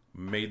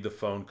 made the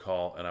phone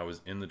call, and I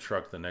was in the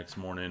truck the next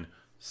morning,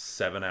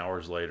 7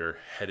 hours later,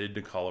 headed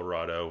to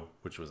Colorado,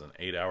 which was an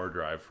 8-hour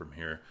drive from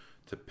here,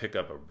 to pick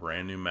up a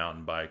brand new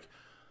mountain bike.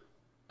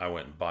 I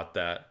went and bought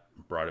that,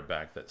 brought it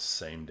back that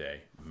same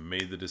day,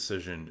 made the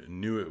decision,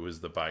 knew it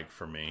was the bike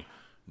for me,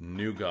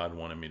 knew God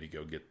wanted me to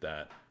go get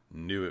that,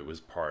 knew it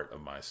was part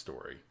of my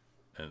story.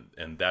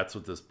 And that's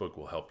what this book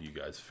will help you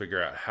guys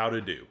figure out how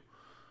to do.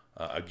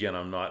 Again,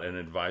 I'm not an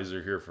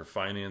advisor here for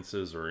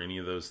finances or any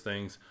of those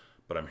things,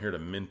 but I'm here to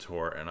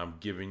mentor, and I'm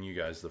giving you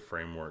guys the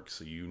framework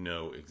so you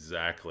know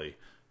exactly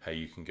how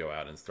you can go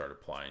out and start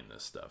applying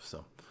this stuff.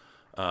 So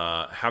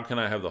how can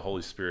I have the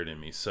Holy Spirit in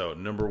me? So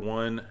number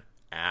one,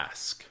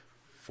 ask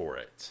for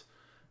it.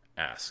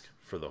 Ask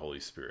for the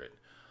Holy Spirit.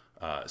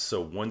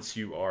 So once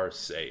you are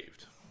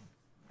saved,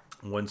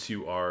 once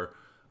you are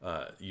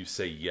you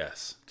say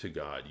yes to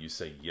God, you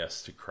say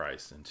yes to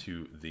Christ and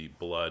to the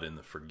blood and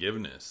the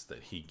forgiveness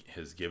that he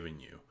has given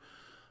you.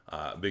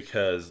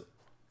 Because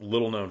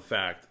little known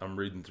fact, I'm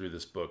reading through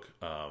this book.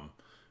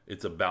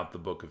 It's about the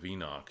book of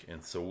Enoch.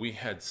 And so we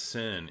had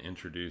sin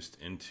introduced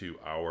into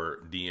our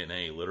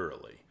DNA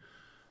literally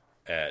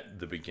at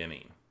the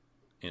beginning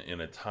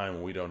in a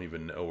time we don't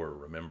even know or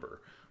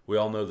remember. We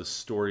all know the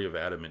story of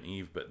Adam and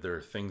Eve, but there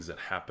are things that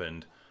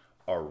happened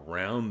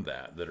around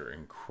that are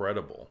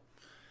incredible.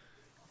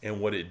 And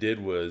what it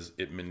did was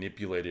it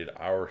manipulated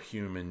our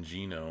human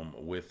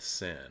genome with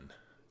sin.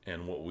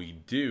 And what we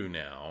do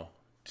now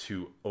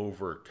to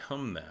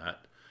overcome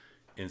that,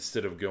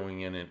 instead of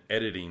going in and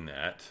editing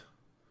that,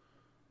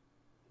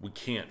 we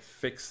can't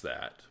fix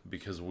that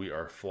because we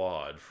are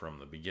flawed from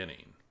the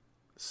beginning.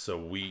 So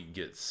we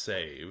get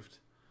saved.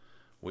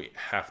 We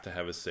have to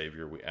have a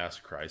Savior. We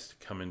ask Christ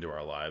to come into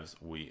our lives.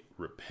 We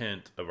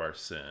repent of our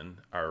sin,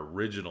 our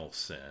original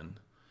sin,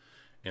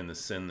 and the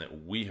sin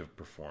that we have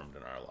performed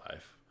in our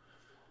life.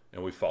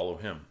 And we follow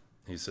him.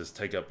 He says,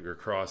 take up your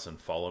cross and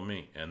follow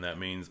me. And that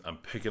means I'm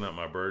picking up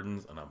my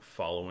burdens and I'm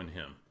following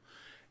him.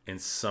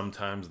 And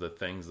sometimes the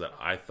things that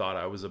I thought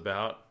I was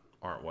about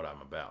aren't what I'm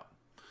about.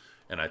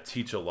 And I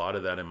teach a lot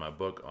of that in my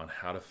book on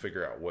how to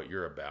figure out what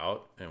you're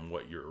about and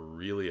what you're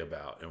really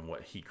about and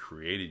what he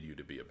created you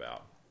to be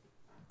about.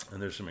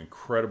 And there's some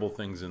incredible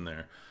things in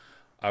there.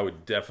 I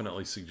would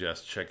definitely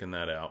suggest checking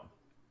that out.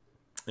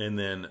 And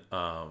then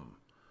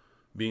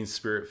being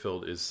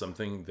spirit-filled is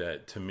something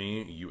that, to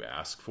me, you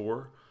ask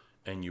for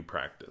and you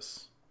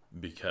practice.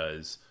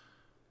 Because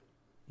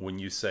when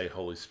you say,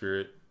 Holy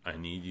Spirit, I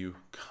need you,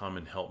 come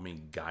and help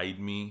me, guide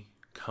me,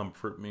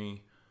 comfort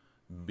me,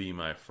 be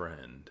my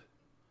friend,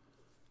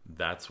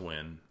 that's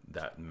when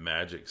that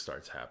magic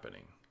starts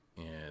happening.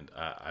 And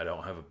I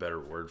don't have a better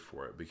word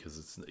for it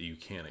because you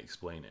can't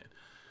explain it.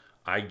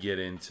 I get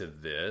into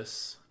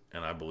this,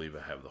 and I believe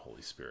I have the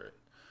Holy Spirit.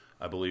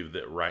 I believe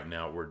that right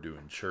now we're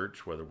doing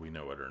church, whether we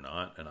know it or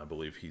not, and I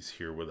believe he's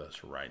here with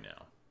us right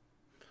now.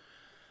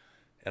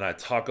 And I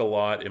talk a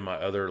lot in my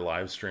other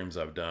live streams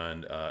I've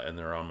done, and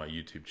they're on my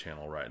YouTube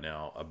channel right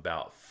now,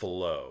 about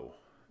flow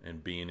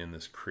and being in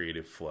this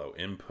creative flow,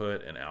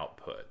 input and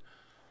output.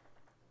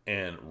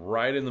 And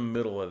right in the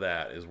middle of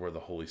that is where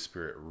the Holy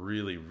Spirit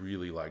really,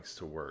 really likes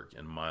to work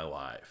in my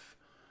life,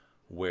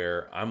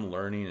 where I'm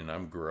learning and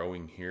I'm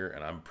growing here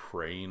and I'm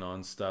praying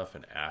on stuff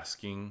and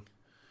asking.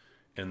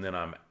 And then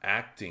I'm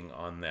acting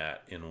on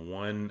that in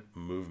one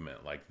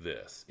movement like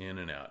this, in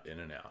and out,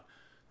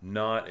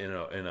 not in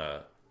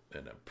a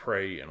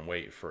pray and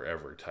wait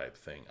forever type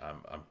thing.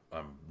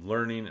 I'm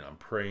learning and I'm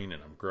praying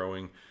and I'm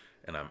growing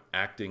and I'm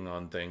acting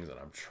on things and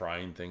I'm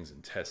trying things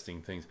and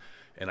testing things,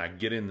 and I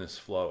get in this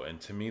flow. And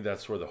to me,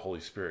 that's where the Holy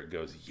Spirit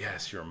goes,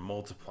 yes, you're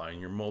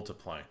multiplying,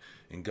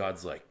 and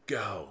God's like,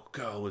 go,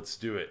 let's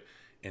do it.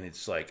 And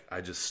it's like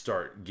I just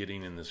start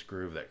getting in this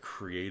groove, that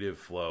creative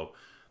flow,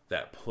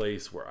 that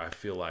place where I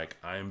feel like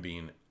I'm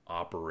being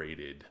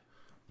operated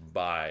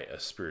by a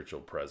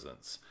spiritual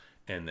presence,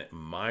 and that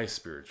my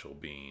spiritual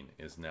being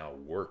is now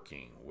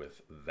working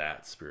with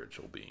that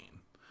spiritual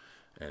being.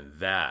 And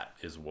that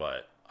is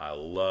what I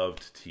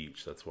love to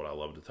teach. That's what I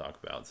love to talk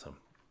about.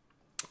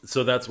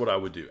 So that's what I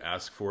would do.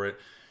 Ask for it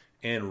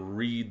and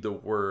read the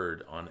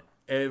word on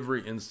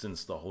every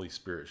instance the Holy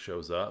Spirit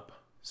shows up,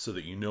 so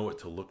that you know what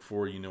to look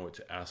for, you know what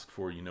to ask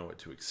for, you know what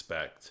to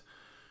expect.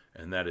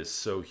 And that is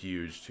so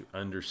huge to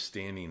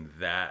understanding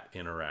that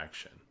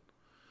interaction.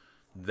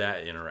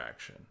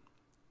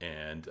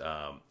 And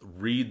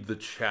read the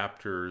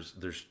chapters.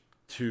 There's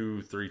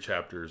 2-3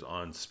 chapters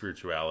on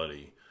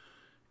spirituality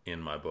in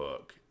my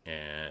book.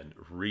 And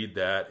read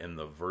that and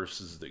the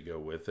verses that go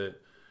with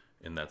it.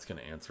 And that's going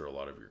to answer a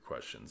lot of your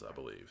questions, I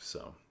believe.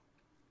 So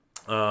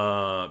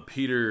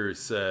Peter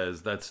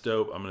says, that's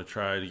dope. I'm going to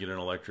try to get an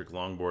electric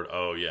longboard.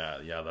 Oh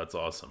yeah, that's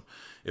awesome.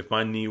 If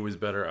my knee was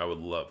better, I would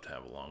love to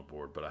have a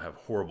longboard, but I have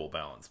horrible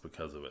balance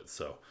because of it.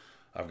 So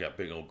I've got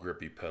big old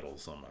grippy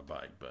pedals on my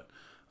bike. But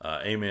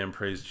Amen.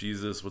 Praise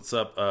Jesus. What's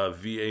up?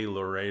 VA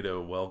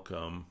Laredo,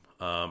 welcome.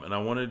 And I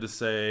wanted to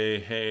say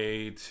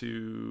hey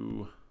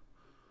to,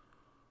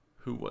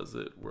 who was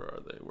it? Where are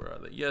they? Where are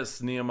they?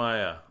 Yes,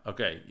 Nehemiah.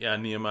 Okay. Yeah,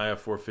 Nehemiah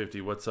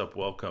 450. What's up?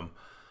 Welcome.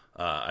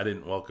 I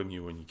didn't welcome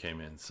you when you came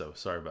in, so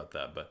sorry about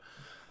that. But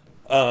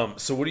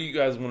so what do you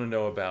guys want to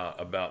know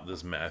about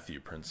this Matthew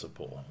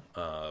principle?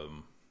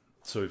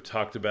 So we've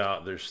talked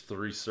about there's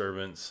 3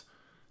 servants.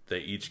 They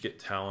each get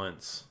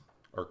talents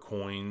or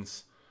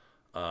coins.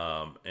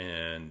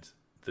 And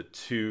the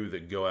 2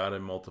 that go out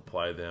and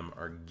multiply them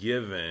are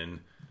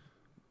given,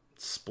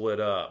 split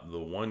up, the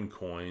 1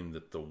 coin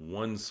that the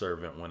 1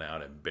 servant went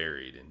out and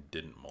buried and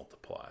didn't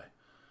multiply.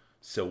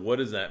 So what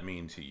does that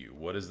mean to you?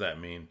 What does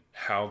that mean?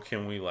 How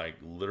can we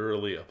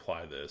literally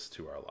apply this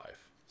to our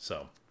life?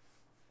 So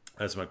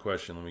that's my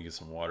question. Let me get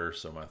some water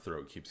so my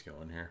throat keeps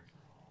going here.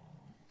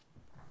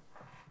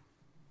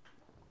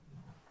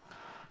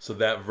 So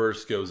that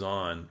verse goes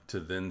on to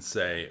then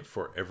say,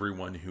 for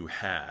everyone who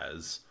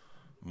has,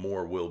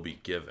 more will be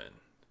given.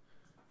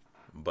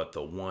 But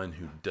the one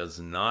who does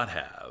not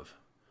have,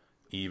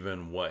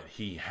 even what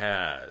he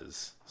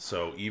has,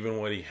 so even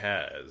what he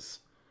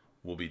has,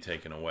 will be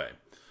taken away.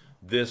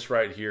 This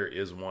right here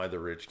is why the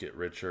rich get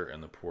richer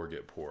and the poor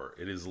get poorer.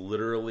 It is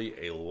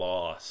literally a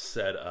law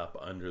set up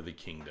under the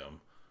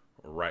kingdom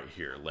right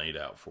here, laid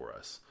out for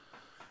us.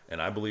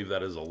 And I believe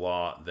that is a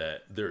law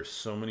that there's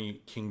so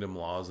many kingdom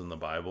laws in the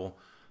Bible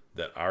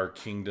that our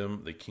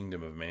kingdom, the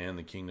kingdom of man,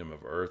 the kingdom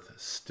of earth,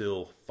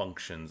 still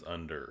functions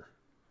under.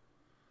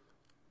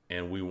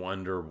 And we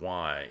wonder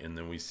why. And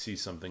then we see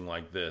something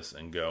like this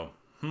and go,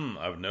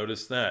 I've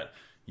noticed that.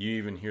 You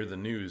even hear the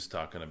news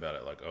talking about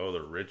it like, oh,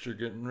 the rich are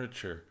getting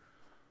richer.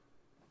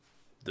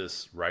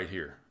 This right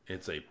here,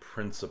 it's a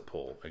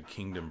principle, a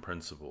kingdom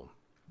principle.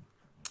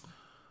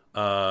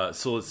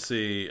 So let's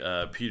see.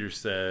 Peter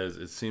says,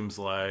 it seems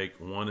like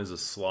one is a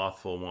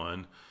slothful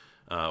one,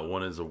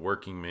 one is a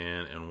working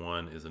man, and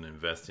one is an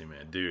investing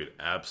man. Dude,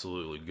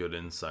 absolutely good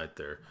insight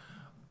there.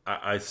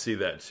 I see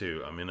that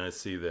too. I mean, I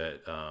see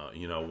that,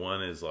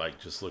 one is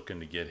just looking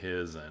to get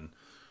his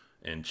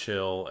and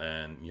chill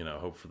and,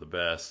 hope for the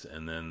best.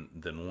 And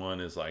then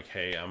one is like,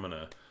 hey, I'm going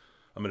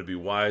to be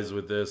wise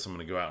with this. I'm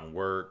going to go out and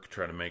work,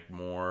 try to make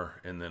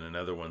more. And then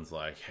another one's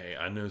like, hey,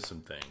 I know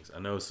some things. I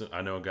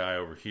know a guy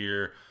over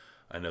here.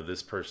 I know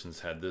this person's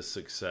had this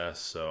success,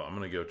 so I'm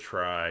going to go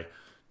try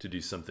to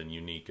do something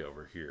unique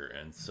over here.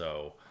 And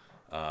so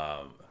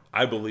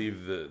I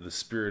believe the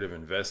spirit of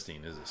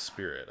investing is a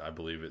spirit. I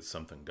believe it's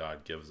something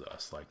God gives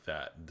us, like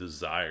that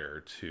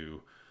desire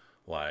to,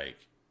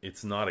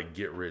 it's not a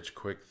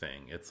get-rich-quick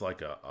thing. It's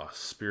like a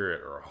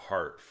spirit or a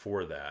heart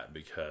for that,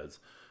 because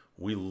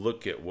we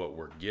look at what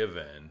we're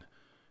given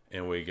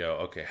and we go,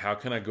 okay, how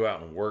can I go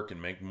out and work and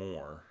make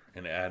more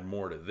and add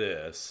more to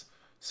this,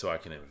 so I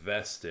can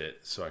invest it,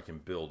 so I can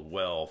build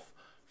wealth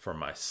for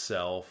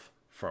myself,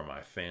 for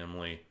my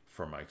family,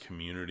 for my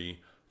community,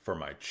 for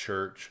my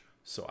church,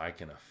 so I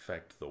can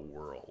affect the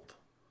world.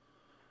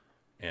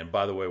 And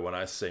by the way, when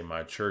I say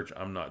my church,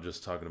 I'm not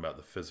just talking about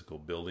the physical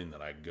building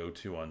that I go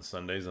to on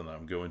Sundays and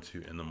I'm going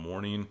to in the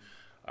morning.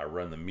 I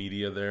run the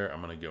media there.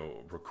 I'm going to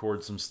go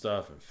record some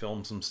stuff and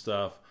film some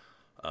stuff.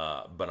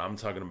 But I'm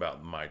talking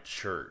about my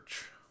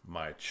church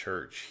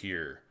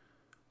here.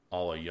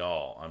 All of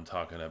y'all. I'm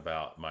talking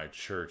about my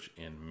church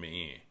in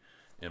me,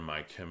 in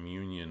my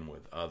communion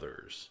with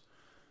others.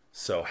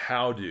 So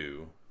how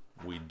do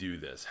we do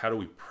this? How do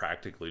we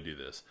practically do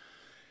this?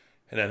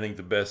 And I think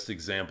the best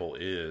example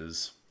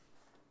is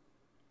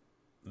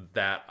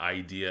that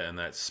idea and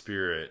that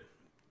spirit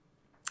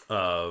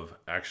of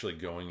actually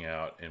going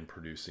out and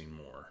producing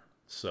more.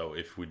 So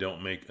if we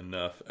don't make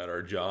enough at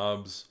our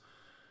jobs,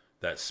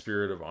 that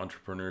spirit of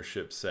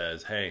entrepreneurship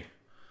says, hey,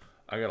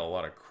 I got a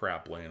lot of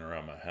crap laying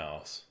around my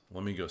house.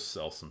 Let me go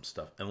sell some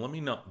stuff. And let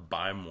me not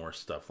buy more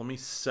stuff. Let me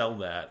sell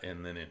that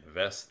and then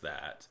invest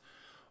that.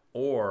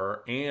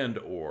 Or, and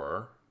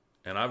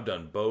I've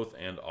done both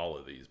and all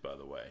of these, by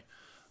the way.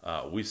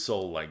 We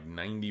sold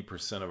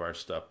 90% of our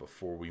stuff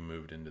before we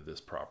moved into this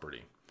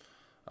property.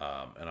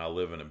 And I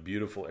live in a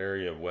beautiful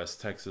area of West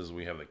Texas.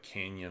 We have the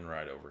canyon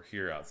right over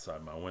here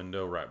outside my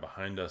window. Right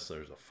behind us,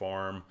 there's a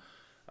farm.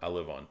 I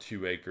live on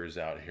 2 acres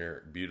out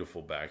here,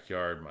 beautiful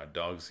backyard. My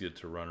dogs get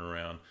to run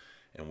around.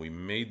 And we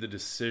made the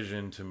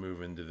decision to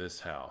move into this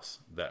house.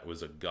 That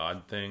was a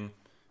God thing.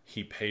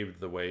 He paved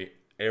the way,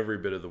 every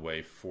bit of the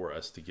way for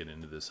us to get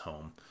into this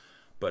home.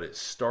 But it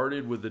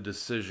started with the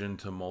decision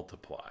to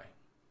multiply.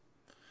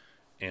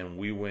 And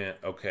we went,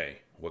 okay,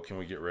 what can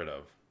we get rid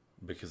of?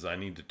 Because I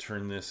need to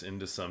turn this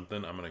into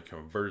something. I'm going to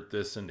convert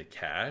this into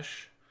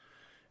cash.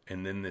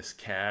 And then this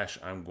cash,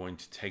 I'm going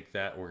to take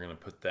that. We're going to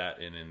put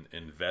that in an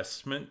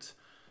investment.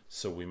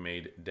 So we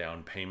made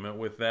down payment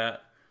with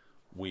that.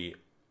 We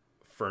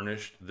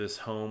furnished this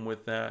home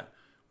with that.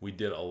 We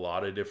did a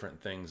lot of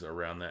different things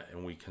around that.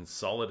 And we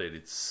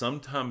consolidated.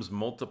 Sometimes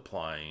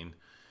multiplying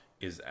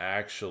is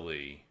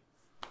actually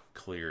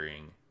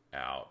clearing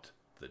out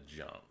the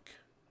junk.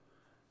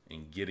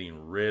 and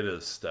getting rid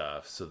of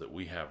stuff so that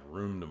we have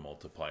room to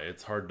multiply.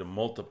 It's hard to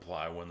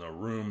multiply when the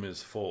room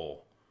is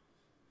full.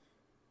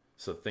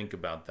 So think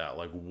about that.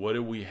 Like, what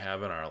do we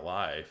have in our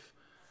life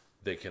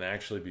that can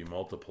actually be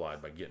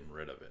multiplied by getting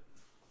rid of it?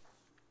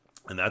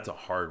 And that's a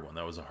hard one.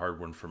 That was a hard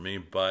one for me,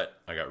 but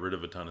I got rid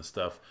of a ton of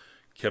stuff,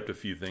 kept a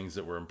few things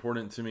that were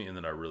important to me and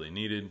that I really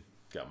needed.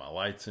 Got my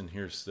lights in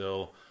here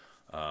still.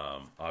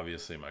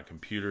 Obviously my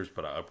computers,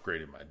 but I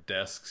upgraded my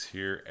desks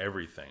here,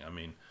 everything. I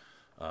mean,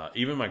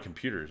 even my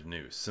computer is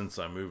new since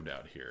I moved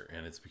out here.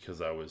 And it's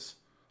because I was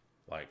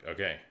like,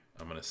 okay,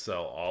 I'm going to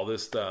sell all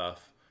this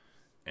stuff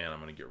and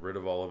I'm going to get rid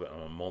of all of it. I'm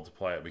going to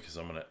multiply it because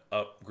I'm going to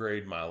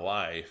upgrade my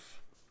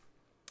life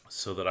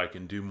so that I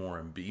can do more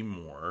and be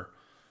more.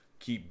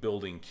 Keep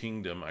building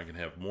kingdom. I can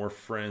have more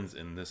friends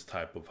in this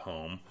type of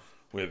home.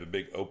 We have a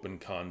big open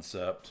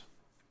concept,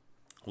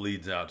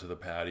 leads out to the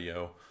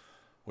patio.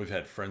 We've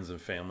had friends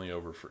and family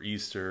over for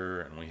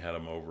Easter, and we had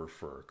them over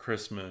for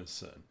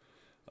Christmas and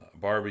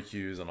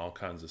barbecues and all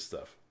kinds of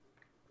stuff.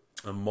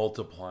 I'm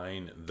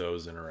multiplying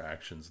those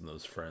interactions and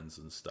those friends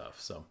and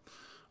stuff. So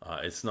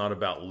it's not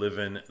about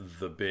living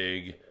the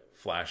big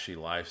flashy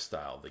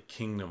lifestyle. The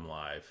kingdom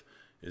life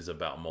is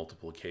about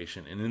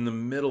multiplication. And in the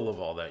middle of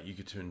all that, you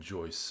get to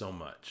enjoy so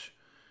much.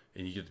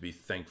 And you get to be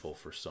thankful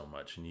for so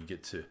much. And you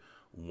get to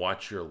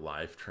watch your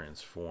life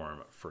transform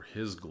for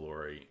His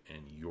glory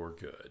and your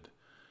good.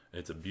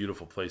 And it's a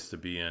beautiful place to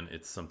be in.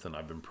 It's something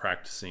I've been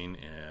practicing,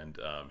 and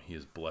He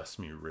has blessed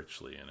me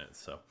richly in it.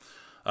 So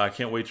I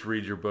can't wait to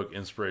read your book,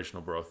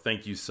 Inspirational Bro.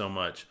 Thank you so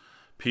much.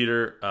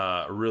 Peter,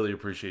 I really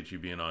appreciate you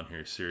being on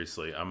here.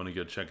 Seriously, I'm going to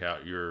go check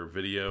out your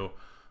video.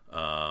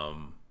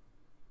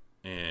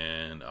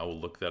 And I will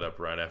look that up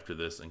right after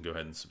this and go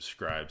ahead and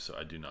subscribe so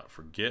I do not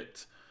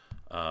forget.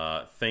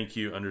 Thank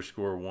you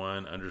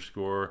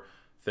 _1_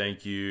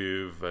 Thank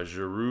you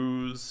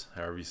Vajaruz,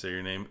 however you say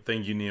your name.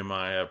 Thank you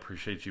Nehemiah.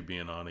 Appreciate you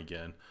being on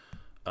again.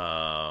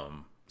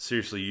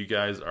 Seriously, you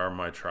guys are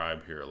my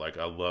tribe here. Like,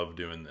 I love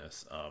doing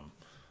this.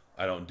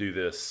 I don't do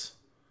this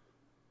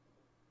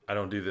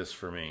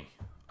for me.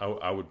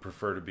 I would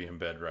prefer to be in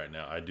bed right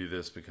now. I do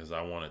this because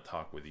I want to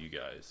talk with you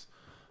guys.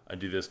 I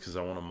do this because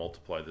I want to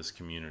multiply this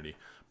community.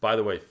 By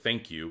the way,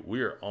 thank you.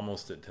 We are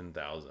almost at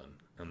 10,000,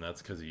 and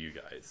that's because of you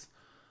guys.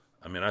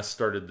 I mean, I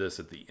started this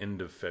at the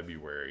end of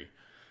February,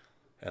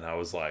 and I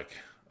was like,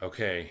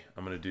 okay,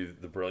 I'm going to do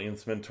the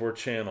Brilliance Mentor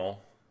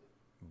channel,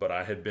 but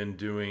I had been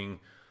doing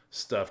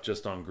stuff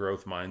just on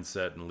growth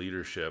mindset and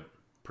leadership,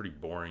 pretty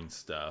boring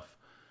stuff.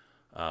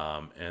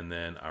 And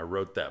then I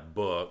wrote that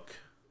book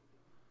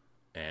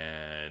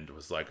and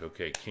was like,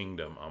 okay,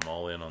 kingdom, I'm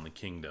all in on the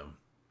kingdom.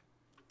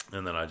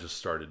 And then I just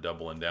started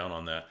doubling down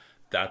on that.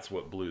 That's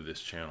what blew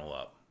this channel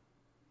up.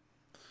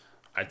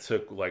 I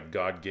took, like,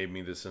 God gave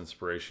me this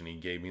inspiration. He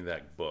gave me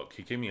that book.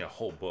 He gave me a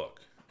whole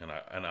book. And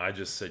I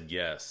just said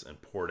yes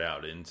and poured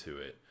out into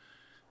it.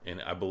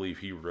 And I believe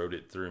He wrote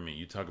it through me.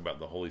 You talk about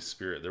the Holy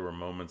Spirit. There were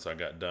moments I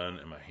got done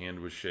and my hand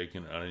was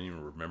shaking. And I didn't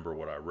even remember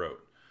what I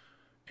wrote.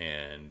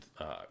 And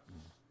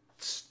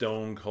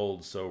stone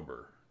cold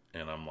sober.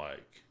 And I'm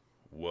like,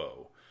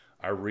 whoa.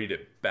 I read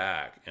it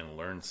back and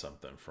learn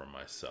something from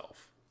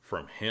myself.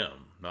 From Him,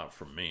 not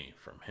from me,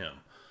 from Him.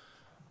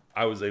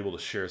 I was able to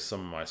share some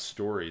of my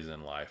stories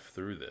in life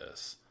through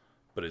this,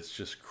 but it's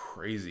just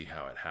crazy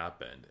how it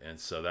happened.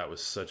 And so that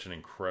was such an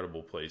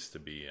incredible place to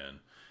be in.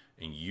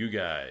 And you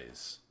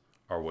guys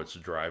are what's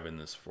driving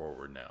this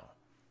forward now.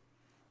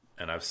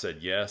 And I've said,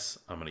 yes,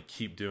 I'm going to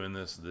keep doing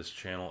this. This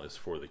channel is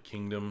for the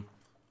kingdom.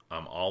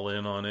 I'm all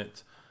in on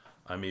it.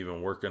 I'm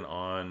even working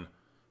on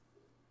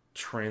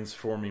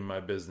transforming my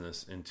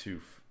business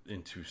into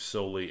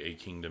solely a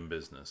kingdom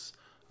business.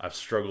 I've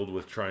struggled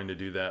with trying to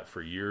do that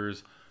for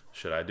years.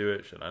 Should I do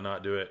it? Should I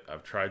not do it?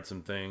 I've tried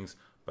some things,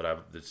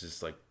 but it's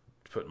just like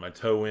putting my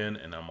toe in,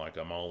 and I'm like,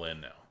 I'm all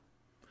in now.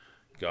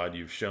 God,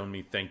 you've shown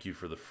me. Thank you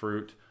for the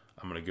fruit.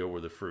 I'm going to go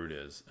where the fruit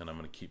is, and I'm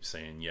going to keep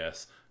saying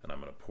yes, and I'm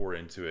going to pour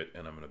into it,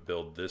 and I'm going to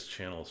build this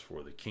channel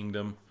for the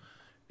kingdom,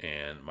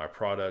 and my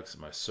products,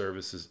 my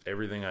services,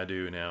 everything I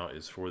do now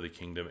is for the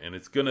kingdom, and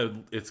it's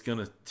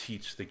gonna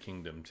teach the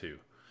kingdom too.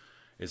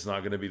 It's not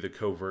going to be the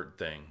covert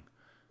thing.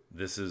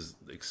 This is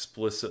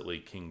explicitly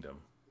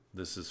kingdom.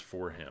 This is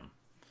for Him.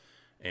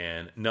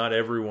 And not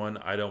everyone,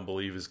 I don't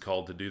believe, is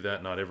called to do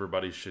that. Not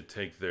everybody should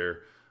take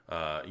their,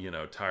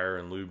 tire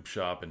and lube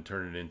shop and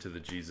turn it into the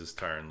Jesus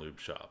Tire and Lube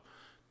Shop.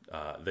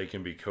 They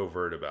can be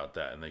covert about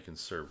that, and they can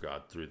serve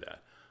God through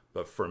that.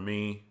 But for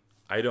me,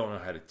 I don't know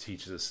how to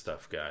teach this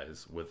stuff,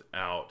 guys,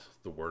 without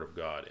the Word of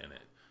God in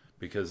it.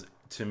 Because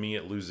to me,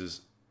 it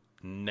loses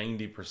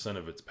 90%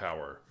 of its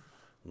power.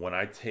 When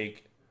I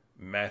take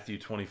Matthew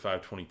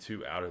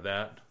 25:22 out of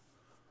that,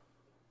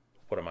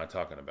 what am I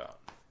talking about?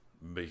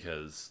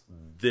 Because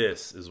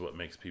this is what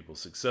makes people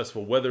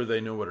successful, whether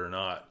they know it or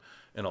not.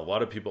 And a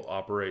lot of people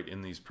operate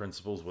in these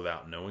principles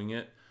without knowing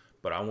it,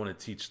 but I want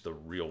to teach the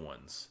real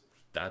ones.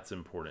 That's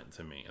important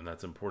to me, and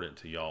that's important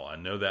to y'all. I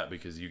know that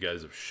because you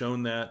guys have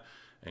shown that,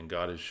 and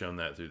God has shown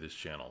that through this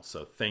channel.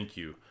 So thank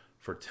you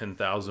for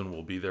 10,000.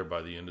 We'll be there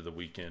by the end of the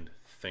weekend.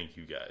 Thank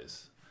you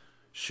guys.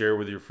 Share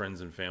with your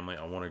friends and family.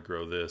 I want to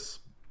grow this.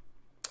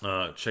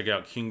 Check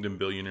out Kingdom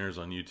Billionaires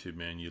on YouTube,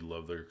 man. You'd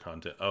love their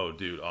content. Oh,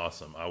 dude,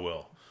 awesome. I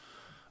will.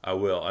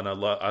 And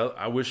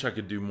I wish I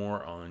could do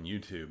more on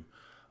YouTube.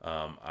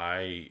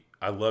 I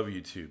love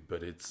YouTube,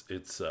 but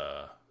it's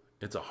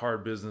a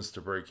hard business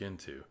to break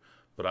into.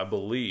 But I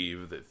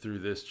believe that through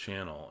this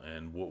channel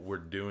and what we're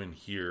doing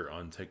here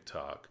on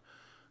TikTok,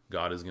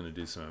 God is going to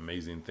do some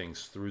amazing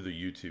things through the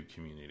YouTube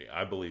community.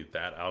 I believe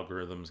that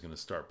algorithm is going to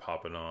start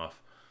popping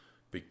off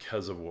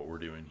because of what we're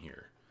doing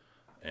here.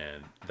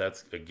 And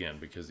that's, again,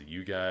 because of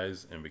you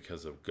guys and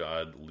because of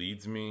God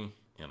leads me.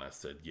 And I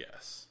said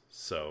yes.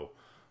 So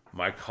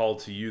my call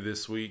to you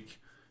this week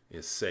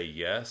is say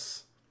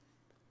yes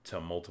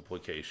to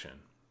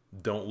multiplication.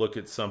 Don't look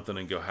at something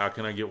and go, how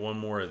can I get one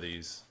more of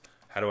these?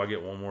 How do I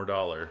get one more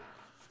dollar?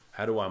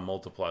 How do I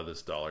multiply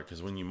this dollar?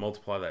 Because when you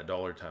multiply that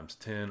dollar times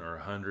 10 or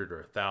 100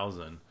 or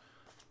 1,000,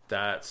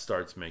 that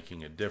starts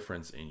making a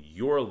difference in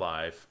your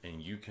life,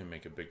 and you can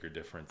make a bigger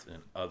difference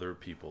in other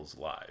people's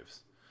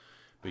lives.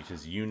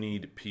 Because you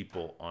need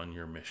people on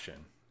your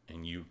mission,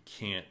 and you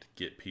can't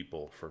get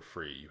people for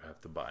free. You have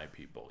to buy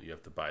people. You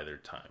have to buy their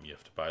time. You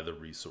have to buy the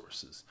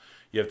resources.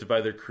 You have to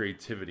buy their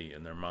creativity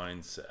and their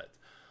mindset.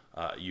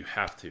 You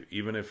have to.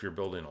 Even if you're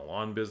building a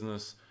lawn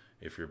business,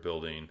 if you're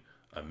building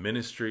a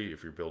ministry,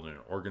 if you're building an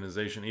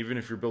organization, even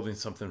if you're building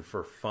something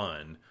for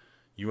fun,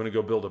 you want to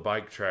go build a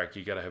bike track,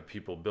 you got to have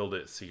people build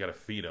it, so you got to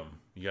feed them.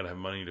 You got to have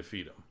money to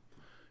feed them.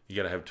 You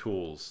got to have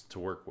tools to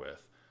work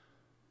with.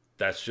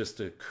 That's just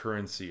a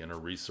currency and a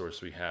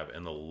resource we have.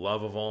 And the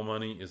love of all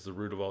money is the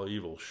root of all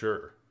evil,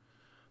 sure.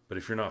 But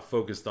if you're not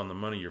focused on the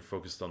money, you're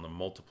focused on the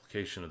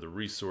multiplication of the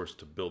resource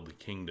to build the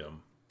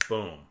kingdom.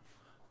 Boom.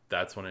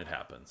 That's when it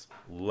happens.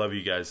 Love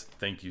you guys.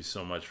 Thank you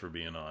so much for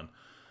being on.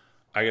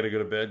 I got to go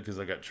to bed because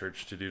I got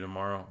church to do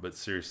tomorrow. But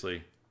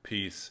seriously,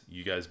 peace.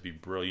 You guys be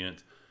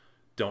brilliant.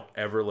 Don't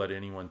ever let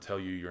anyone tell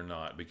you you're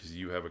not, because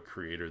you have a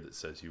creator that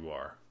says you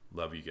are.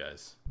 Love you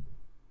guys.